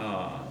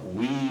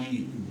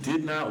we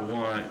did not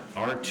want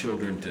our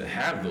children to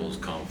have those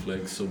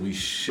conflicts, so we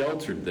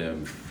sheltered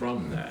them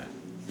from that.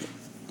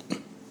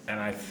 And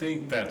I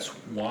think that's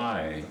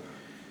why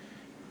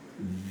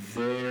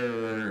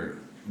they're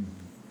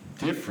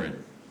different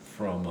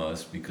from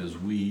us, because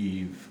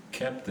we've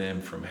kept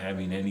them from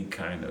having any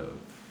kind of,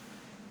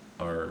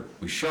 or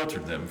we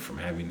sheltered them from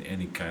having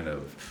any kind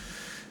of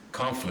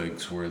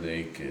conflicts where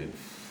they could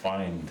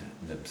find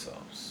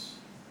themselves.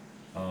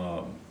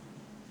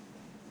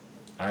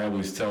 I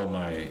always tell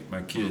my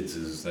kids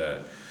is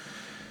that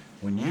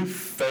when you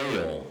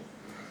fail,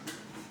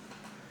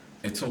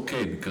 it's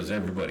okay, because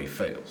everybody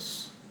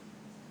fails.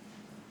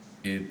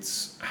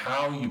 It's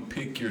how you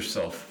pick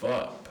yourself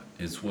up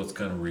is what's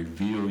going to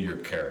reveal your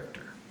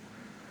character.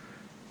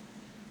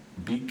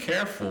 Be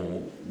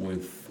careful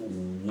with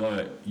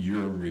what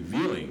you're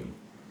revealing,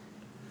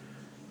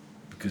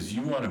 because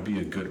you want to be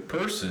a good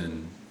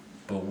person,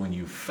 but when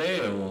you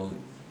fail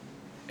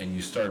and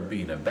you start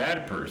being a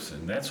bad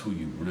person, that's who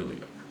you really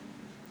are.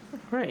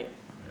 Right.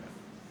 Yeah.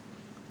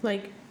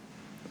 Like,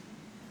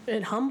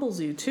 it humbles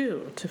you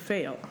too to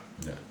fail.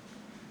 Yeah.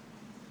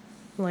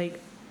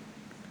 Like,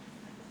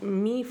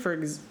 me, for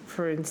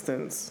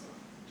instance,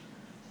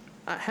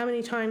 how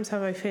many times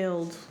have I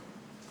failed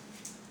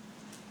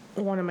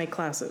one of my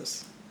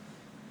classes?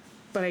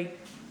 But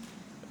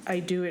I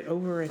do it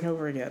over and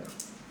over again,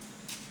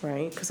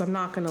 right? Because I'm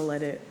not going to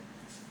let it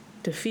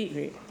defeat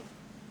me.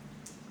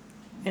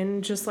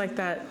 And just like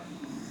that,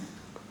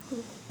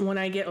 when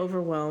I get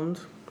overwhelmed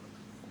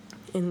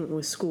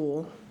with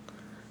school,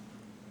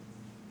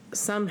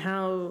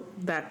 somehow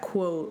that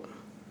quote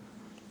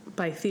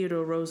by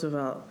Theodore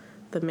Roosevelt,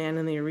 "The man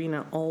in the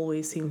arena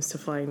always seems to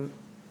find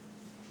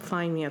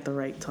me at the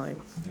right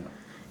time." Yeah.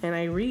 And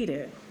I read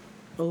it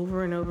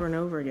over and over and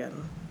over again.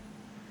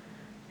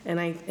 And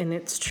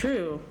it's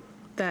true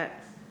that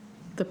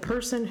the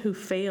person who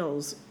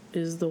fails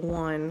is the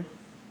one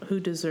who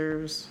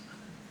deserves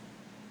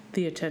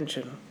the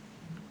attention.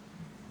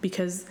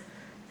 Because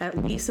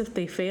at least if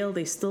they failed,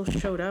 they still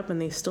showed up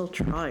and they still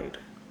tried.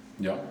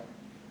 Yeah.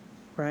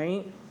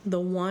 Right? The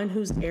one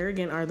who's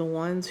arrogant are the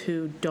ones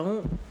who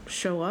don't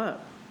show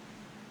up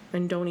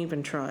and don't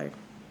even try.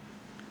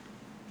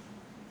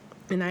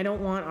 And I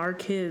don't want our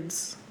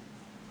kids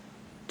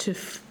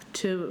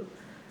to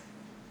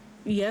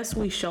yes,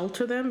 we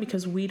shelter them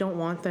because we don't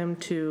want them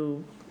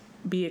to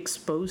be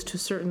exposed to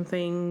certain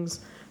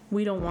things.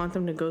 We don't want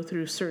them to go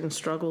through certain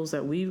struggles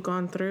that we've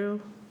gone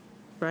through,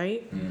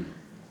 right?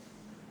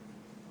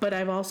 But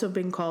I've also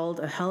been called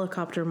a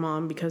helicopter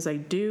mom because I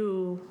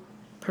do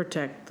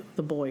protect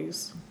the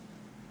boys.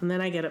 And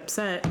then I get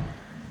upset.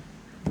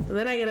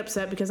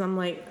 Because I'm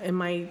like,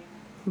 am I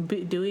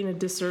doing a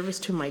disservice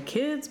to my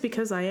kids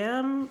because I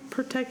am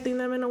protecting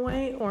them in a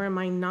way? Or am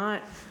I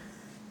not?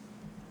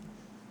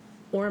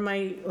 Or am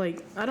I,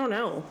 like, I don't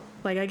know.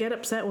 Like, I get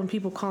upset when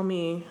people call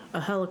me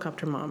a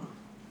helicopter mom.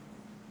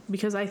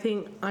 Because I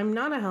think I'm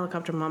not a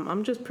helicopter mom.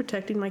 I'm just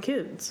protecting my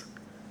kids.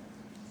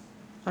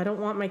 I don't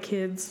want my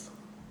kids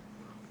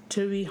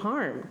to be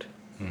harmed.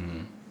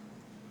 Mm-hmm.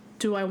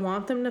 Do I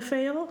want them to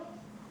fail?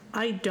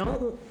 I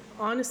don't.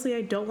 Honestly,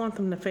 I don't want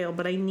them to fail,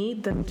 but I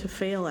need them to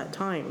fail at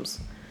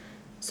times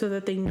so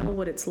that they know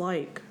what it's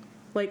like.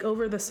 Like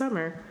over the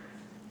summer,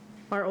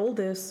 our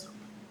oldest,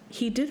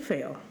 he did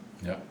fail.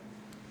 Yeah.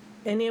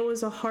 And it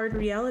was a hard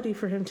reality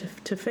for him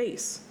to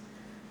face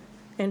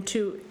and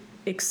to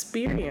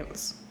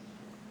experience,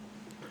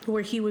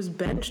 where he was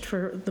benched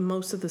for the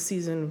most of the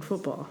season in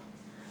football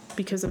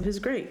because of his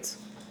grades.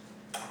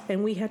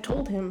 And we had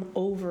told him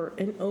over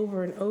and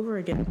over and over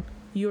again,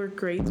 your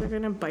grades are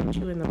going to bite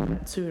you in the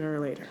butt sooner or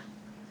later.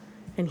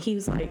 And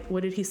he's like,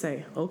 what did he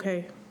say?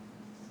 Okay.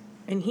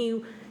 And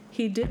he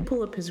did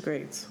pull up his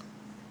grades.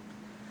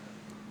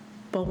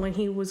 But when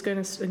he was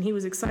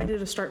excited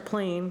to start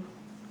playing,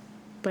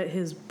 but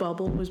his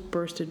bubble was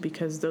bursted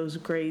because those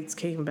grades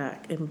came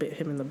back and bit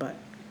him in the butt.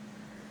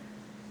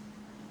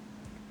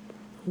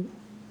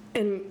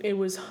 And it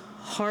was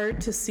hard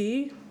to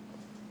see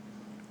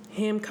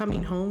him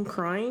coming home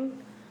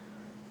crying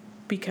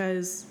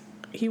because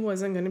he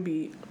wasn't going to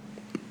be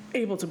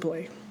able to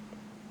play.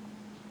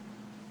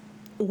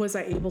 Was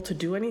I able to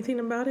do anything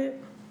about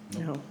it?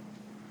 No.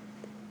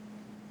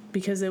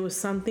 Because it was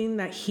something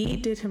that he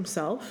did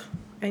himself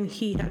and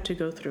he had to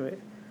go through it.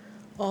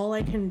 All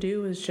I can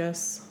do is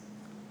just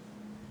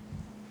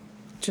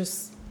tell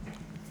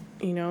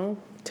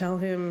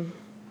him,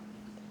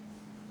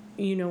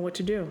 you know what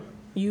to do.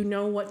 You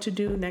know what to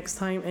do next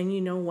time, and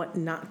you know what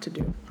not to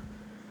do.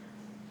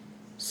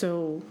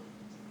 So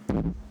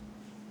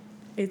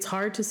it's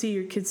hard to see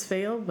your kids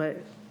fail,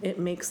 but it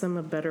makes them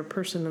a better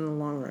person in the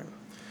long run.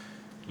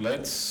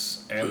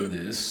 Let's end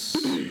this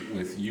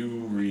with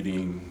you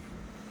reading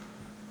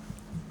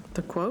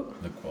the quote.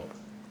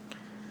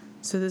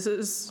 So this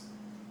is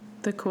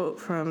the quote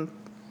from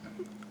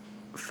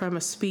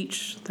a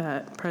speech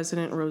that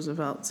President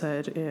Roosevelt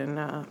said in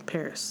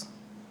Paris.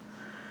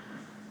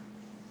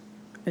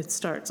 It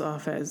starts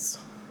off as,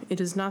 "It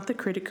is not the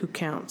critic who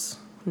counts,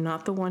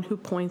 not the one who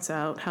points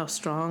out how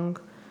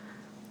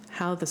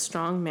the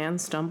strong man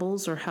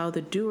stumbles or how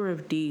the doer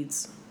of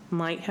deeds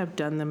might have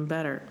done them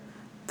better.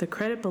 The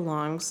credit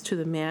belongs to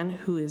the man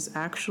who is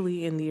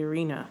actually in the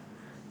arena,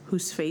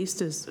 whose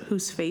face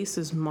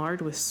is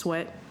marred with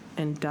sweat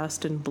and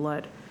dust and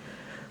blood,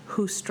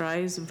 who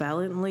strives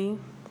valiantly,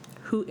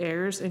 who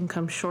errs and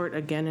comes short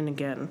again and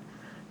again,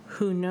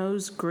 who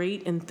knows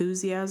great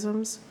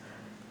enthusiasms,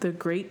 the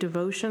great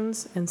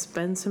devotions, and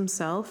spends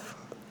himself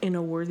in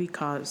a worthy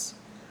cause,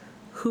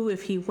 who,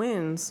 if he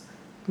wins,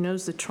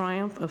 knows the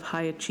triumph of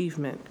high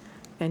achievement,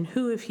 and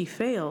who, if he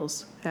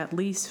fails, at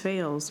least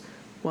fails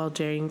while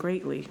daring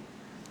greatly,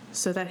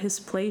 so that his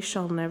place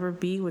shall never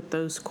be with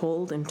those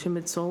cold and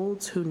timid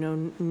souls who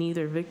know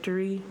neither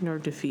victory nor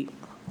defeat."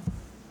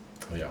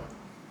 Oh, yeah.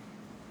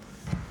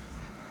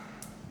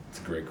 It's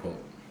a great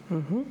quote.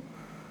 Mm-hmm.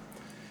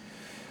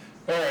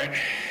 All right.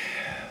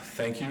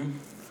 Thank you.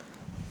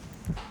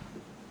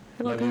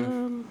 You're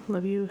welcome.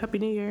 Love you. Happy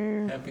New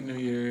Year. Happy New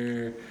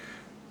Year.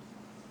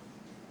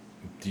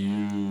 Do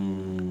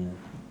you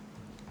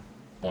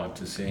want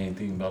to say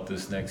anything about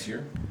this next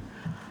year?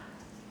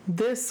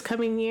 This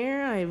coming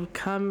year, I've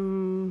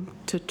come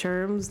to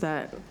terms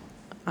that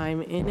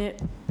I'm in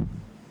it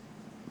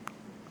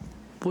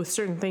with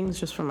certain things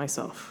just for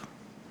myself.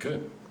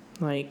 Good.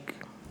 Like,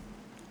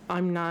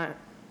 I'm not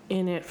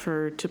in it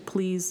to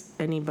please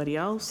anybody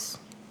else.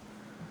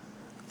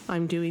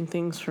 I'm doing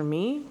things for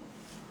me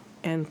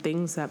and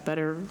things that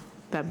better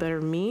that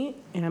better me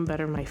and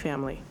better my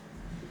family.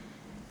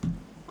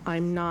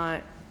 I'm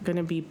not going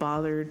to be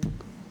bothered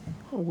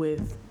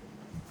with,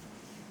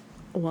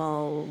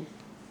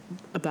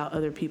 about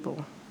other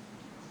people,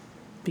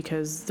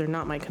 because they're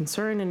not my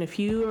concern. And if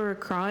you are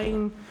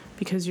crying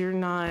because I'm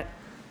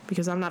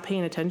not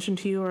paying attention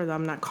to you, or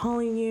I'm not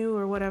calling you,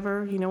 or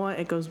whatever, you know what?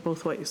 It goes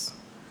both ways.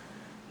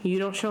 You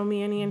don't show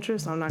me any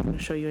interest, I'm not going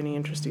to show you any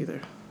interest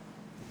either.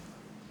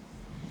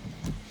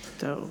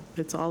 So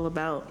it's all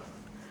about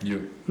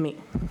me.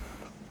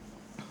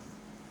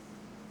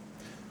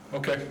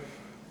 Okay.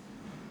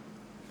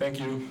 Thank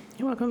you.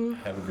 You're welcome.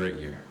 Have a great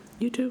year.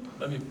 You too.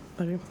 Love you.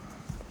 Love you.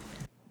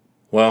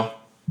 Well,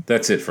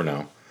 that's it for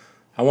now.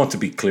 I want to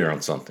be clear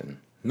on something.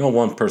 No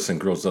one person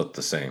grows up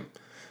the same.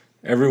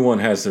 Everyone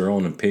has their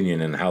own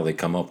opinion and how they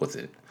come up with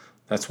it.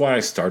 That's why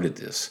I started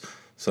this,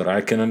 so that I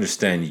can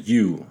understand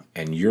you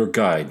and your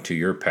guide to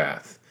your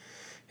path.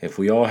 If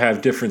we all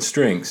have different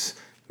strengths,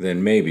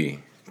 then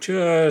maybe,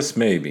 just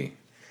maybe,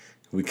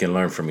 we can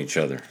learn from each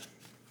other.